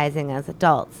traumatizing as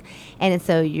adults. And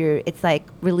so it's like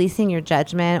releasing your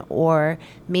judgment, or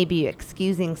maybe you're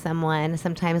excusing someone.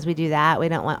 Sometimes we do that. We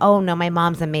don't want, oh no, my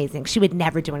mom's amazing, she would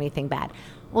never do anything bad.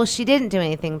 Well, she didn't do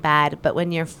anything bad, but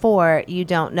when you're 4, you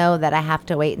don't know that I have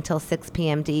to wait until 6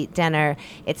 p.m. to eat dinner.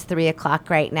 It's 3 o'clock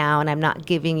right now, and I'm not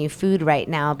giving you food right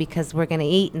now because we're going to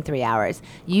eat in 3 hours.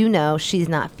 You know she's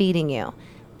not feeding you.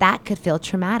 That could feel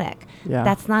traumatic. Yeah.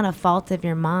 That's not a fault of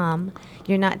your mom.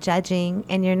 You're not judging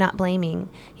and you're not blaming.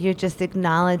 You're just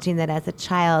acknowledging that as a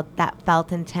child that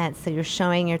felt intense. So you're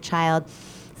showing your child,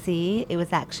 see, it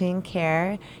was actually in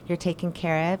care. You're taken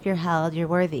care of. You're held. You're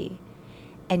worthy.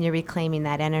 And you're reclaiming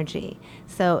that energy.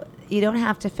 So you don't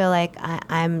have to feel like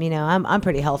I'm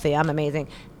pretty healthy. I'm amazing.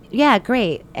 Yeah,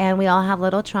 great. And we all have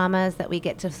little traumas that we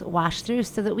get to wash through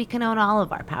so that we can own all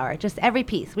of our power, just every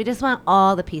piece. We just want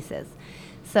all the pieces.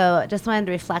 So just wanted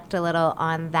to reflect a little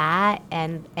on that,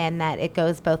 and that it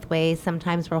goes both ways.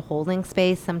 Sometimes we're holding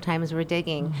space, sometimes we're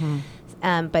digging.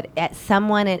 But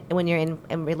when you're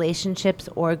in relationships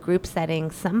or group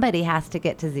settings, somebody has to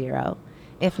get to 0.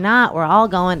 If not, we're all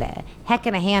going to heck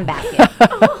in a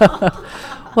handbasket.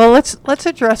 Well, let's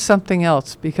address something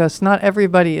else, because not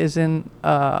everybody is in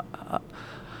a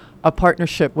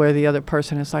partnership where the other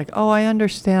person is like, oh, I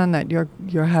understand that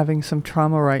you're having some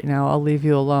trauma right now. I'll leave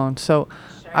you alone. So,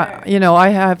 Sure. I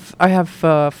have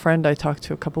a friend I talked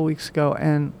to a couple weeks ago,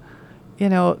 and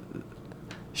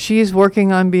she's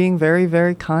working on being very,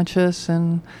 very conscious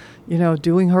and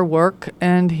doing her work,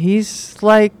 and he's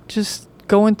like just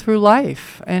going through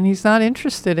life, and he's not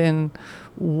interested in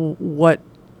what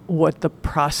the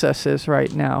process is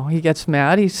right now. He gets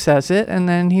mad, he says it, and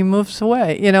then he moves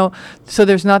away. So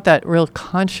there's not that real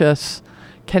conscious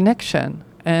connection,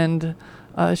 and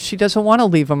she doesn't want to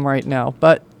leave him right now.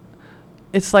 But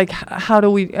it's like, how do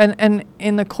we? And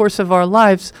in the course of our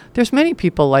lives, there's many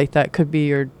people like that. Could be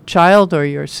your child or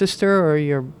your sister or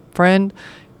your friend.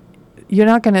 You're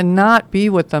not going to not be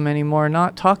with them anymore,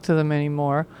 not talk to them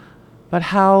anymore. But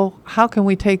how can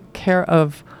we take care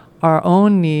of our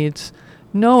own needs,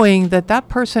 knowing that that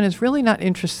person is really not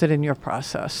interested in your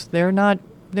process? They're not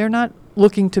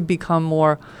looking to become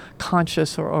more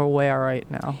conscious or aware right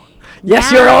now.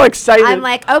 Yes, now you're all excited. I'm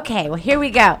like, okay, well, here we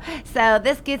go. So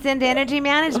this gets into energy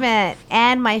management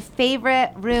and my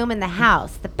favorite room in the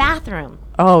house, the bathroom.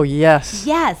 Oh, yes.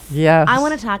 Yes. Yes. I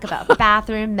want to talk about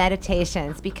bathroom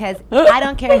meditations, because I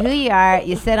don't care who you are,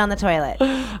 you sit on the toilet.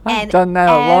 I've done that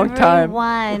a long time.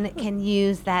 Everyone can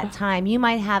use that time. You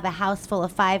might have a house full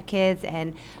of 5 kids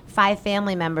and 5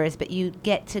 family members, but you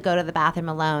get to go to the bathroom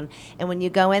alone. And when you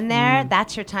go in there,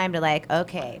 that's your time to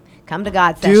okay, come to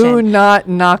God session. Do not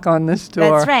knock on this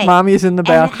door. That's right. Mommy's in the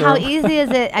bathroom. And how easy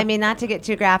is it? I mean, not to get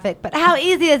too graphic, but how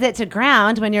easy is it to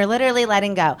ground when you're literally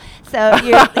letting go? So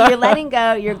you're letting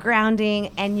go, you're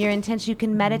grounding, and your intention, you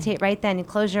can meditate right then. You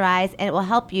close your eyes, and it will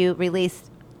help you release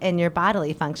in your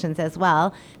bodily functions as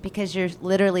well, because you're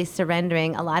literally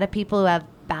surrendering. A lot of people who have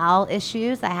bowel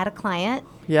issues. I had a client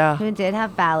who did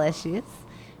have bowel issues.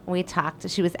 We talked.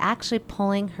 She was actually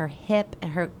pulling her hip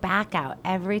and her back out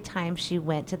every time she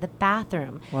went to the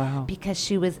bathroom. Wow. Because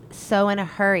she was so in a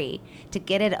hurry to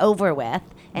get it over with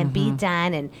and be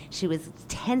done, and she was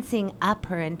tensing up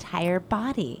her entire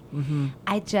body.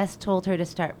 I just told her to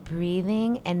start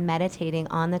breathing and meditating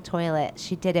on the toilet.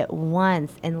 She did it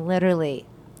once, and literally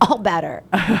all better.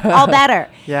 All better.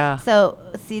 Yeah. So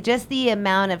see, just the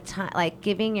amount of time,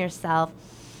 giving yourself,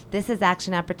 this is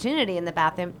actually an opportunity in the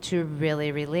bathroom to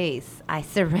really release. I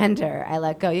surrender. I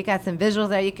let go. You got some visuals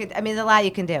there. There's a lot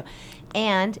you can do.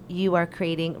 And you are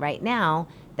creating right now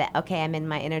that, okay, I'm in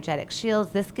my energetic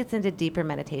shields. This gets into deeper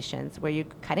meditations where you're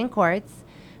cutting cords,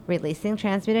 releasing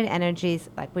transmuted energies,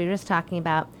 like we were just talking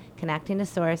about, connecting to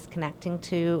source, connecting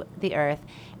to the earth,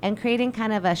 and creating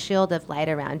kind of a shield of light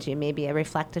around you, maybe a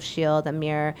reflective shield, a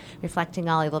mirror, reflecting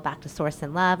all evil back to source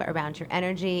and love around your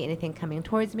energy. Anything coming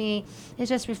towards me is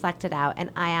just reflected out. And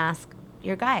I ask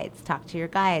your guides, talk to your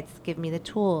guides, give me the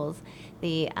tools.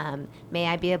 May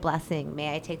I be a blessing?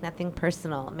 May I take nothing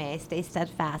personal? May I stay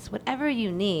steadfast? Whatever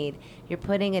you need, you're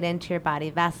putting it into your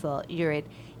body vessel. You're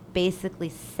basically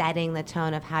setting the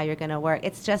tone of how you're going to work.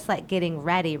 It's just like getting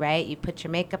ready, right? You put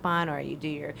your makeup on, or you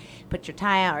put your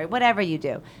tie on, or whatever you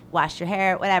do, wash your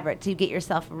hair, whatever, to get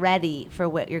yourself ready for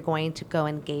what you're going to go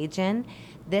engage in.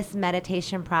 This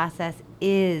meditation process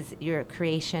is your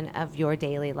creation of your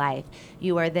daily life.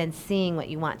 You are then seeing what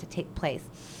you want to take place.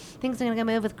 things are going to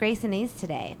move with grace and ease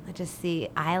today. I just see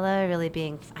Isla really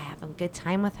I have a good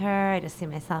time with her. I just see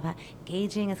myself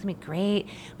engaging. It's going to be great.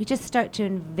 We just start to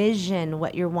envision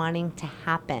what you're wanting to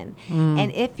happen.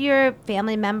 And if your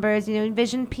family members,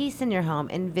 envision peace in your home,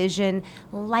 envision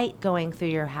light going through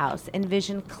your house,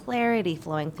 envision clarity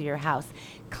flowing through your house,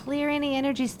 clear any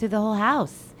energies through the whole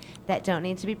house that don't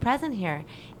need to be present here,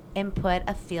 and put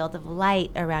a field of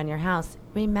light around your house.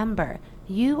 Remember,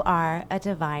 you are a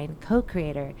divine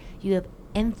co-creator. You have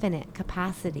infinite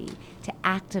capacity to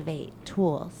activate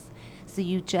tools. So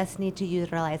you just need to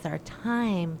utilize our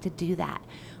time to do that.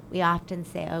 We often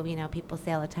say, people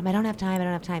say all the time, I don't have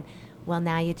time. Well,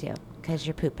 now you do, because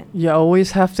you're pooping. You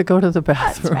always have to go to the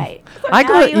bathroom. That's right. So I now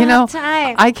go, have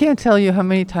time. I can't tell you how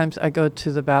many times I go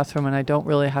to the bathroom and I don't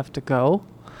really have to go,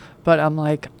 but I'm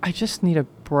like, I just need a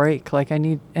break. Like I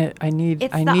need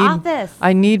office.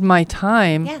 I need my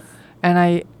time. Yes. And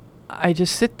I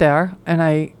just sit there and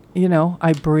I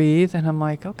breathe and I'm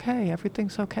like, okay,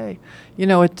 everything's okay.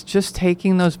 It's just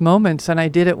taking those moments. And I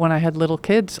did it when I had little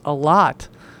kids a lot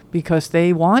because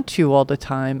they want you all the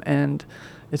time. And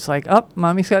it's like,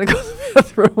 mommy's got to go to the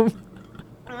bathroom.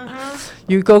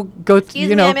 You go.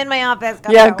 Excuse me, I'm in my office.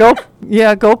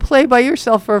 Go play by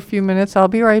yourself for a few minutes. I'll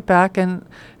be right back.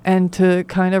 And to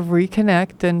kind of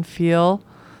reconnect and feel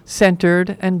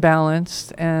centered and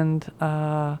balanced and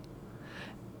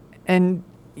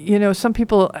some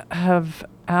people have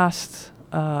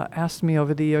asked me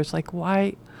over the years, like,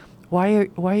 why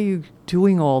are you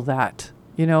doing all that?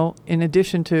 In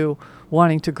addition to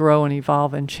wanting to grow and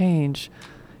evolve and change,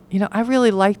 I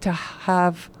really like to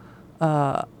have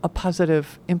a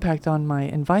positive impact on my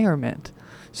environment.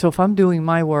 So if I'm doing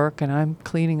my work and I'm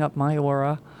cleaning up my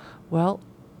aura, well,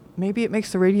 maybe it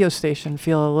makes the radio station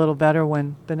feel a little better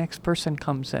when the next person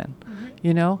comes in.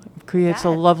 It creates a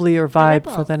lovelier vibe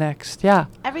for the next. Yeah.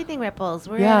 Everything ripples.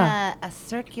 We're in a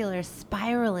circular,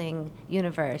 spiraling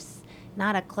universe,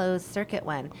 not a closed circuit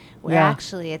one. Where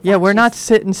actually, we're not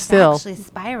sitting still. It's actually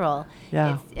spiral.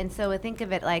 Yeah. And so think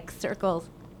of it like circles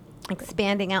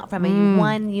expanding out from a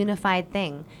one unified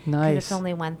thing. Nice. It's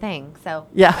only one thing. So.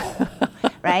 Yeah.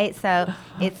 Right. So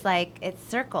it's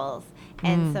circles.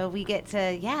 And so we get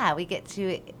to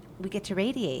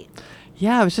radiate.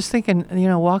 Yeah, I was just thinking,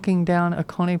 walking down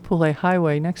Akone Pule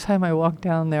Highway, next time I walk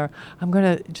down there, I'm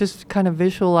going to just kind of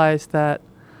visualize that,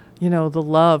 the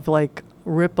love like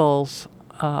ripples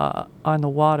on the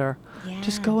water,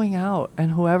 just going out.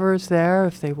 And whoever's there,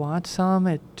 if they want some,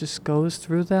 it just goes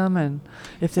through them. And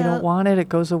if they don't want it, it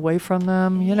goes away from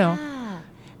them,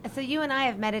 So you and I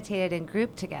have meditated in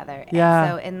group together.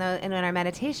 Yeah. And so in our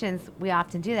meditations, we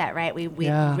often do that, right? We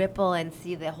ripple and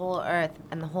see the whole earth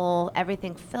and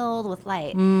everything filled with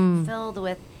light, filled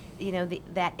with,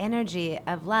 that energy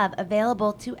of love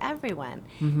available to everyone.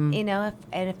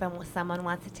 If someone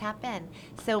wants to tap in,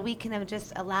 so we can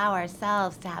just allow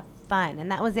ourselves to have fun.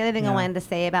 And that was the other thing I wanted to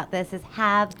say about this is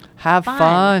have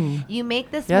fun. You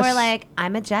make this more like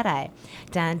I'm a Jedi.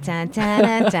 Dun dun dun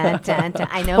dun dun dun. Dun.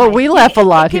 I know. Well, we laugh a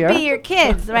lot here. It could be your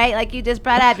kids, right? Like you just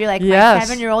brought up. You're like, my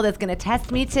 7-year-old is going to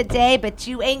test me today, but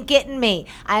you ain't getting me.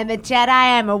 I'm a Jedi.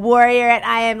 I'm a warrior, and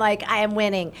I am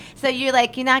winning. So you're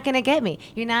like, you're not going to get me.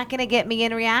 You're not going to get me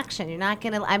in reaction.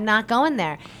 I'm not going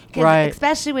there. Because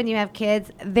especially when you have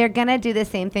kids, they're going to do the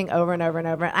same thing over and over and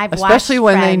over. Especially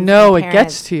when they know it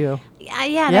gets to you.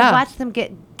 I've watched them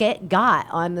get got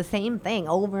on the same thing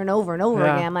over and over and over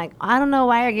again. I'm like, I don't know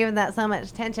why you're giving that so much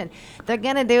attention. They're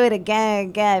going to do it again and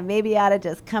again. Maybe you ought to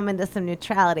just come into some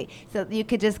neutrality. So you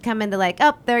could just come into like,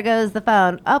 oh, there goes the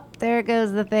phone. Oh, there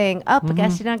goes the thing. Oh, I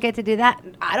guess you don't get to do that.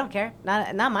 I don't care.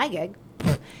 Not my gig.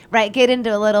 Right? Get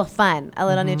into a little fun, a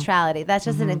little neutrality. That's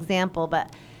just an example,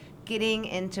 but getting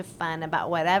into fun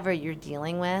about whatever you're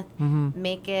dealing with,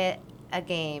 make it a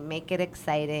game, make it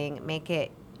exciting, make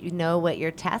it, what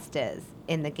your test is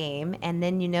in the game, and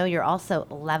then you're also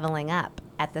leveling up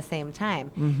at the same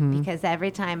time, because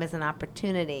every time is an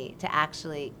opportunity to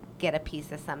actually get a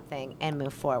piece of something and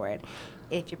move forward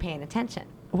if you're paying attention.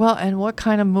 Well, and what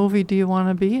kind of movie do you want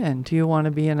to be in? Do you want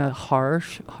to be in a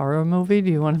horror movie?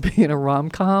 Do you want to be in a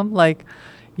rom-com? Like,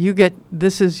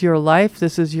 this is your life,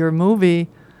 this is your movie.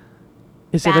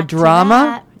 Is it a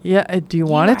drama? Yeah. Do you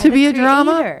want it to be a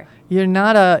drama?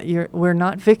 We're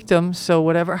not victims, so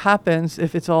whatever happens,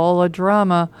 if it's all a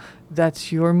drama,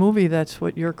 that's your movie, that's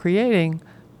what you're creating.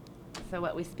 So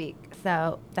what we speak.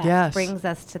 So that brings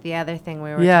us to the other thing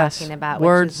we were talking about,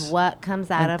 words, which is what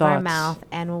comes out of thoughts. our mouth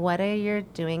and what are you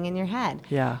doing in your head?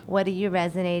 Yeah. What are you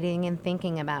resonating and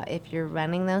thinking about? If you're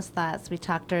running those thoughts, we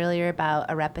talked earlier about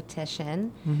a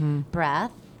repetition,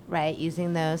 breath, right?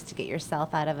 Using those to get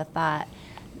yourself out of a thought.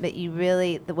 that you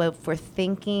really, if we're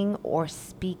thinking or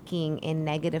speaking in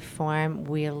negative form,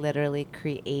 we're literally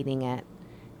creating it,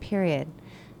 period.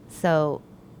 So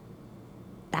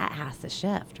that has to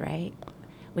shift, right?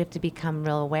 We have to become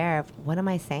real aware of, what am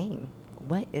I saying?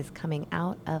 What is coming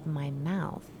out of my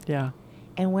mouth? Yeah.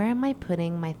 And where am I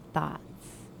putting my thoughts?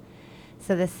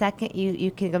 So the second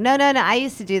you can go, no, I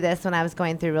used to do this when I was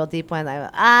going through real deep ones.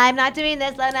 I'm not doing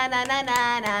this,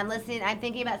 I'm listening, I'm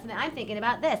thinking about something, I'm thinking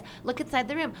about this. Look inside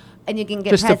the room. And you can get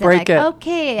just present, to break like, it.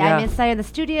 okay, yeah. I'm inside of the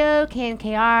studio,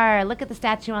 KNKR, look at the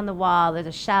statue on the wall, there's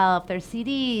a shelf, there's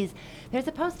CDs, there's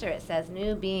a poster, it says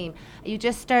New Beam. You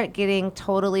just start getting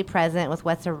totally present with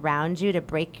what's around you to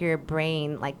break your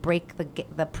brain, like break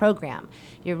the program.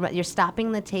 You're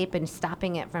stopping the tape and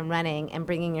stopping it from running and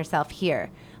bringing yourself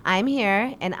here. I'm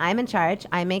here and I'm in charge.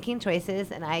 I'm making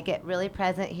choices and I get really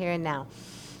present here and now.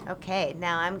 Okay,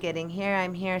 now I'm getting here,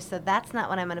 I'm here. So that's not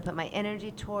what I'm going to put my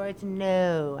energy towards.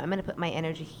 No, I'm going to put my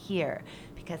energy here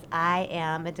because I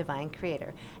am a divine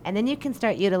creator. And then you can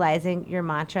start utilizing your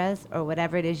mantras or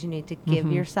whatever it is you need to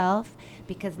give yourself,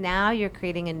 because now you're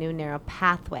creating a new neural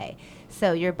pathway.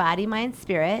 So your body, mind,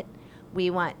 spirit, we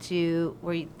want to,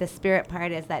 the spirit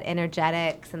part is that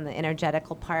energetics and the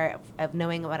energetical part of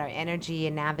knowing about our energy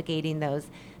and navigating those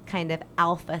kind of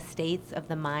alpha states of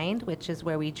the mind, which is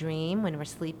where we dream when we're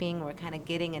sleeping. We're kind of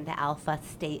getting into alpha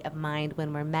state of mind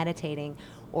when we're meditating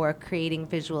or creating,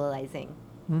 visualizing.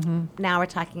 Now we're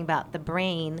talking about the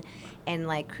brain and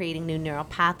like creating new neural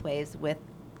pathways with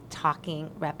talking,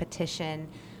 repetition,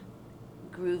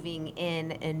 grooving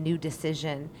in a new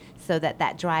decision so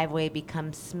that driveway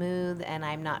becomes smooth and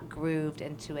I'm not grooved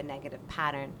into a negative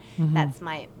pattern. That's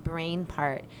my brain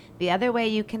part. The other way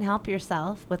you can help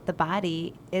yourself with the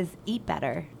body is eat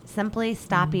better. Simply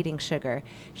stop eating sugar.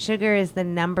 Sugar is the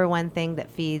number one thing that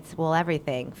feeds, well,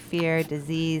 everything. Fear,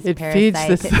 disease,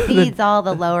 parasites. It feeds all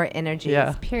the lower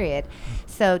energies, period.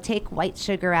 So take white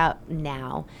sugar out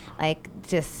now. Like,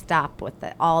 just stop with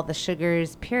all the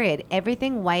sugars, period.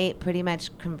 Everything white pretty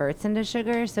much converts into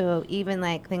sugar. So even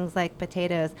like things like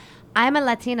potatoes. I'm a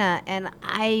Latina, and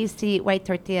I used to eat white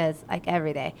tortillas like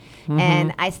every day.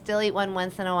 And I still eat one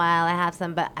once in a while. I have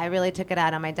some, but I really took it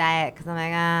out on my diet because I'm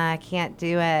like, I can't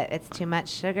do it. It's too much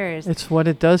sugars. It's what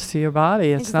it does to your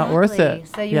body. It's not worth it.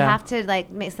 So you have to like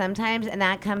sometimes, and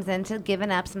that comes into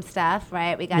giving up some stuff,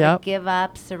 right? We got to give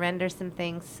up, surrender some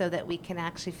things so that we can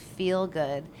actually feel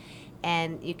good.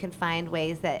 And you can find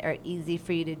ways that are easy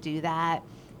for you to do that.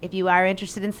 If you are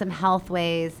interested in some health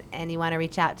ways and you want to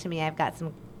reach out to me, I've got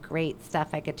some great stuff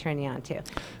I could turn you on to.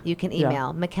 You can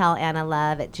email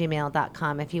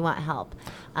MikelAnnaLove@gmail.com if you want help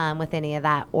with any of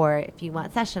that, or if you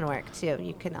want session work too.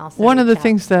 You can also One of the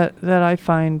things that I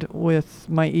find with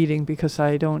my eating, because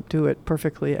I don't do it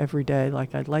perfectly every day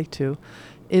like I'd like to,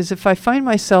 is if I find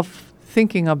myself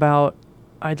thinking about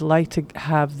I'd like to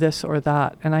have this or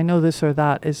that, and I know this or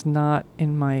that is not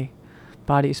in my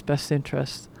body's best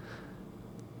interest,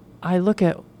 I look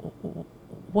at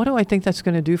what do I think that's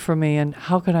going to do for me, and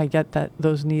how can I get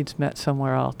those needs met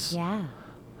somewhere else? Yeah.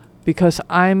 Because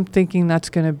I'm thinking it's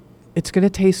going to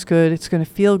taste good, it's going to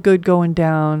feel good going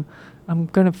down, I'm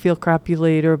going to feel crappy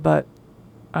later, but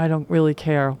I don't really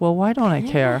care. Well, why don't I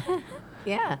care?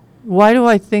 Yeah. Why do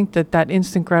I think that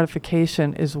instant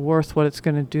gratification is worth what it's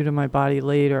going to do to my body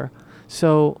later?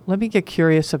 So let me get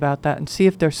curious about that and see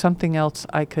if there's something else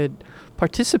I could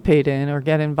participate in or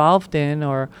get involved in,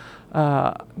 or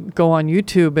go on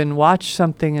YouTube and watch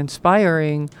something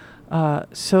inspiring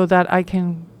so that I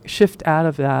can shift out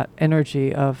of that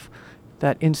energy of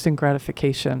that instant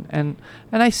gratification. And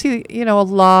I see, a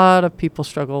lot of people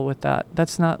struggle with that.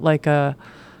 That's not like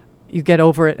you get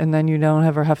over it and then you don't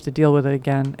ever have to deal with it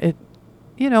again.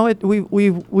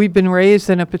 We've been raised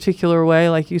in a particular way.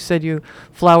 Like you said, you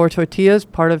flour tortillas,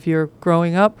 part of your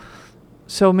growing up.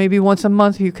 So maybe once a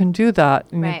month you can do that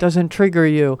and it doesn't trigger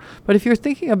you. But if you're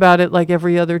thinking about it like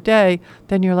every other day,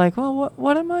 then you're like, well,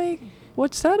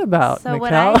 what's that about? So Mikkel?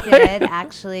 what I did,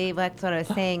 actually, that's what I was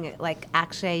saying, like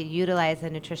actually I utilized a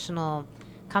nutritional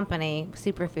company,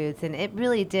 Superfoods, and it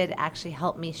really did actually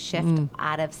help me shift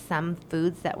out of some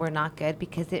foods that were not good,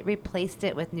 because it replaced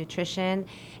it with nutrition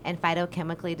and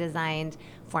phytochemically designed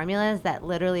formulas that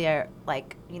literally are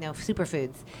like,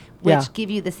 superfoods, which give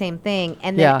you the same thing.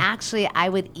 And then actually I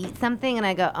would eat something and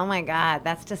I go, oh my God,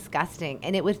 that's disgusting.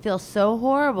 And it would feel so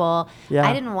horrible.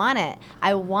 I didn't want it.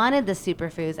 I wanted the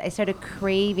superfoods. I started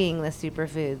craving the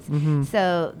superfoods.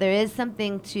 So there is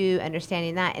something to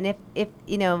understanding that. And if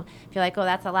you're like, oh,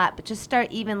 that's a lot, but just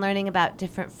start even learning about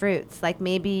different fruits. Like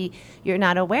maybe you're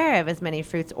not aware of as many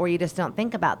fruits, or you just don't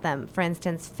think about them. For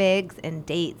instance, figs and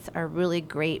dates are really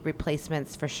great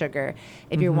replacements for sugar.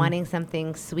 If you're wanting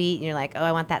something sweet and you're like, oh,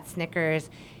 I want that Snickers,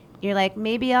 you're like,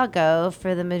 maybe I'll go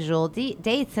for the Medjool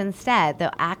dates instead.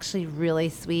 They're actually really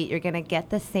sweet. You're going to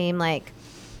get the same, like,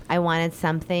 I wanted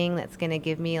something that's going to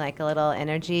give me like a little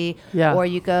energy. Yeah. Or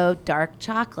you go dark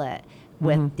chocolate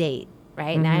with date.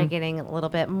 Right? Now you're getting a little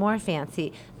bit more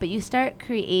fancy, but you start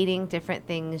creating different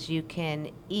things you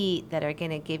can eat that are going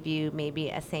to give you maybe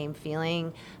a same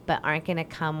feeling, but aren't going to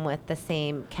come with the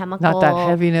same chemical. Not that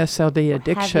heaviness or the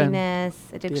addiction.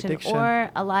 Addiction. Or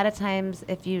a lot of times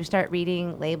if you start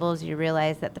reading labels, you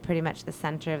realize that pretty much the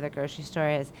center of the grocery store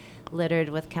is littered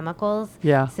with chemicals.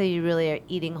 Yeah. So you really are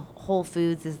eating whole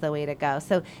foods is the way to go.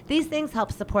 So these things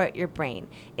help support your brain.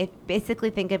 Basically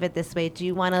think of it this way. Do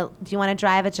you want to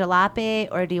drive a jalopy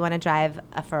or do you want to drive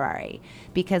a Ferrari?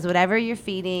 Because whatever you're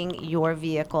feeding your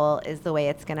vehicle is the way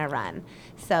it's going to run.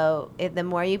 So the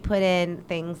more you put in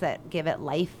things that give it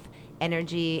life,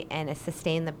 energy, and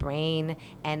sustain the brain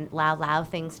and allow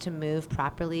things to move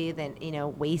properly than,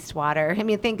 wastewater. I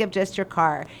mean, think of just your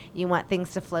car. You want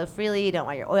things to flow freely. You don't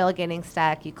want your oil getting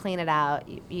stuck. You clean it out.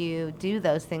 You do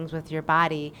those things with your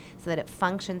body so that it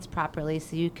functions properly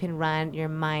so you can run your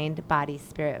mind, body,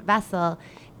 spirit vessel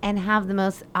and have the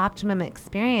most optimum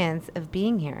experience of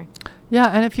being here. Yeah,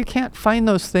 and if you can't find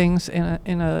those things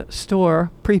in a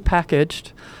store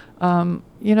prepackaged,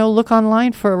 look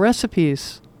online for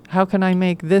recipes. How can I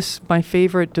make this my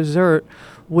favorite dessert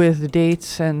with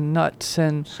dates and nuts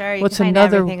and sure, you what's can find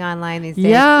another everything online these days.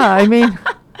 Yeah, I mean,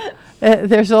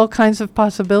 there's all kinds of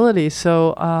possibilities.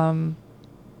 So,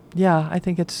 I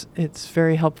think it's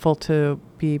very helpful to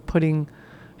be putting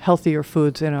healthier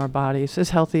foods in our bodies, as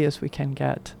healthy as we can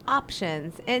get.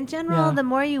 Options. In general, the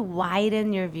more you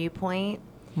widen your viewpoint,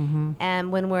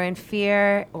 and when we're in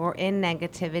fear or in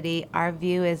negativity, our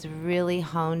view is really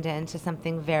honed into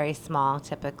something very small,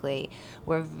 typically.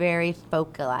 We're very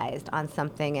focalized on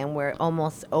something, and we're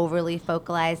almost overly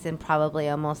focalized and probably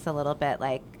almost a little bit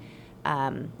like,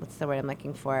 what's the word I'm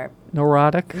looking for?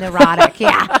 Neurotic,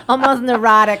 yeah. Almost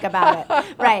neurotic about it.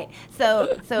 Right.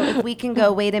 So if we can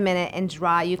go, wait a minute, and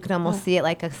draw, you can almost see it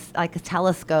like a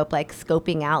telescope, like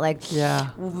scoping out, like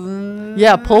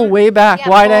pull way back,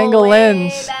 wide angle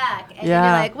lens. Back. And you're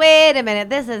like, wait a minute,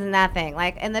 this is nothing.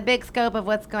 Like in the big scope of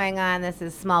what's going on, this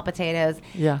is small potatoes.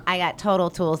 Yeah. I got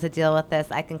total tools to deal with this.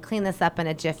 I can clean this up in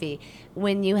a jiffy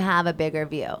when you have a bigger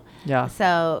view. Yeah.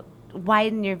 So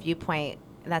widen your viewpoint.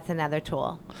 That's another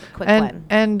tool. Quick one.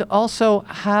 And also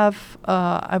have,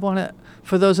 I want to,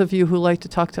 for those of you who like to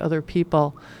talk to other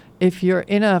people, if you're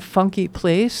in a funky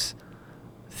place,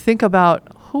 think about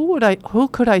who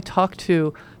could I talk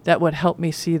to that would help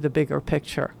me see the bigger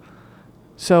picture.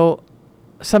 So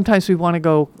sometimes we want to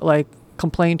go like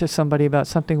complain to somebody about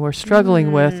something we're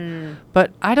struggling with,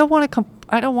 but I don't want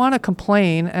to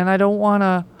complain, and I don't want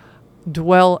to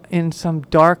dwell in some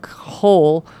dark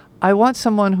hole. I want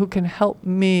someone who can help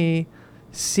me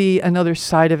see another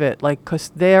side of it, like, because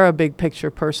they're a big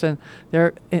picture person.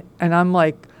 And I'm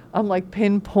like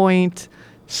pinpoint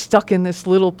stuck in this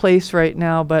little place right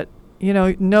now. But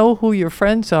know who your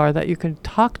friends are that you can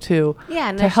talk to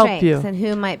and to help you, and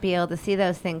who might be able to see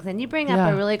those things. And you bring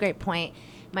up a really great point.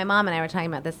 My mom and I were talking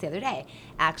about this the other day.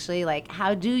 Actually, like,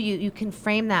 how do you can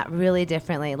frame that really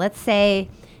differently? Let's say,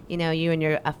 you and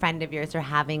a friend of yours are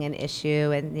having an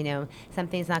issue and,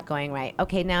 something's not going right.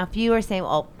 Okay, now if you are saying,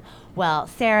 well,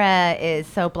 Sarah is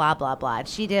so blah, blah, blah.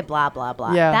 She did blah, blah,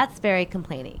 blah. Yeah. That's very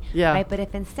complaining. Yeah. Right? But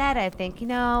if instead I think,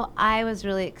 I was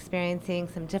really experiencing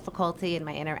some difficulty in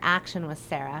my interaction with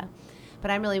Sarah,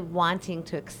 but I'm really wanting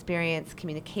to experience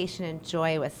communication and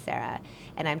joy with Sarah,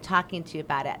 and I'm talking to you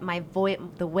about it.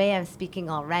 The way I'm speaking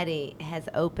already has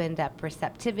opened up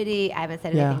receptivity. I haven't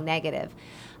said anything negative.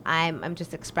 I'm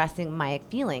just expressing my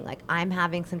feeling, like I'm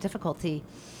having some difficulty.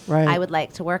 Right. I would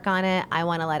like to work on it. I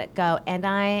want to let it go. And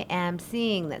I am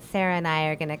seeing that Sarah and I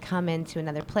are going to come into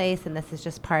another place, and this is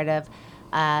just part of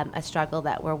a struggle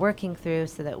that we're working through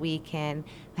so that we can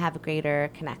have a greater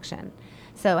connection.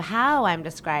 So how I'm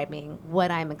describing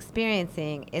what I'm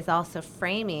experiencing is also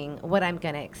framing what I'm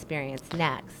going to experience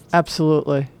next.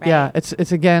 Absolutely. Right? Yeah.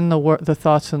 It's again the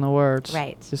thoughts and the words.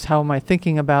 Right. Just how am I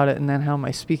thinking about it, and then how am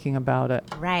I speaking about it.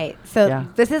 Right. So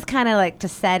this is kind of like to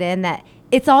set in that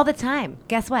it's all the time.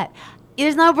 Guess what?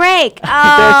 There's no break. Oh,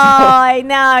 I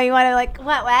know. You want to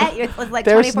what? It's like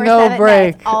 24/7. No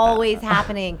break. That's always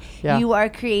happening. Yeah. You are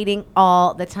creating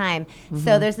all the time.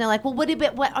 So there's no like, well,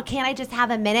 what? Can't I just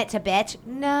have a minute to bitch?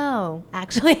 No,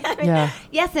 actually.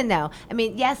 Yes and no. I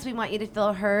mean, yes, we want you to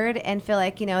feel heard and feel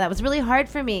like, that was really hard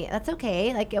for me. That's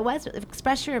okay. Like it was.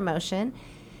 Express your emotion.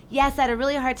 Yes, I had a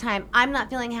really hard time. I'm not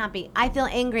feeling happy. I feel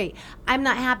angry. I'm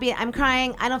not happy. I'm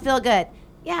crying. I don't feel good.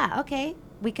 Yeah, okay.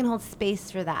 we can hold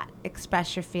space for that.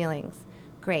 Express your feelings.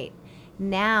 Great.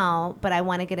 Now, but I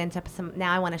want to get into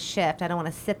now I want to shift. I don't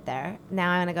want to sit there.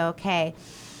 Now I want to go, okay,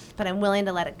 but I'm willing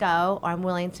to let it go, or I'm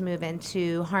willing to move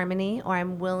into harmony, or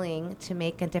I'm willing to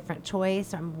make a different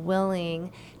choice, or I'm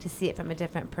willing to see it from a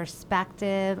different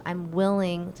perspective. I'm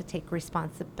willing to take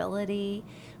responsibility,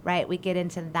 right? We get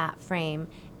into that frame,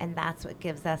 and that's what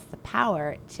gives us the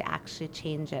power to actually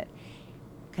change it.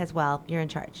 Because, well, you're in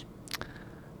charge.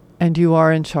 And you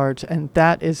are in charge, and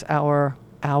that is our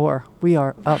hour. We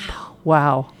are up.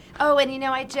 Wow. Oh, and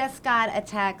I just got a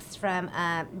text from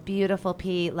beautiful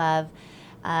Pete Love,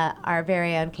 our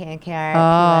very own KNKR.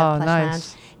 Oh, Plush nice.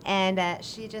 Lounge. And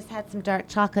she just had some dark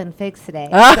chocolate and figs today.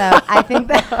 So I think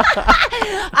that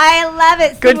I love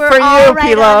it. So Good we're for all you, right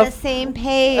P-Love. on the same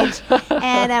page.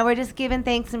 And we're just giving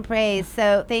thanks and praise.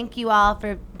 So thank you all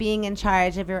for being in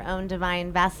charge of your own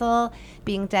divine vessel,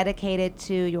 being dedicated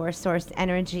to your source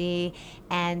energy,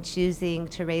 and choosing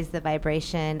to raise the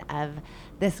vibration of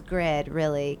this grid,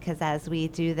 really, because as we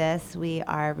do this, we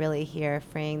are really here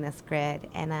freeing this grid.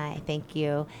 And I thank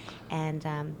you, and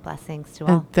blessings to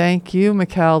all. And thank you,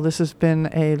 Mikkel. This has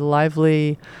been a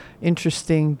lively,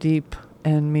 interesting, deep,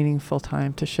 and meaningful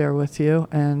time to share with you.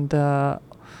 And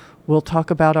we'll talk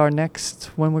about our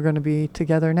next, when we're going to be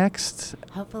together next.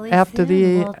 Hopefully after soon.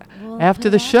 the We'll after put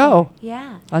the it out show. there.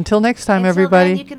 Yeah. Until next time, Until everybody. then, you can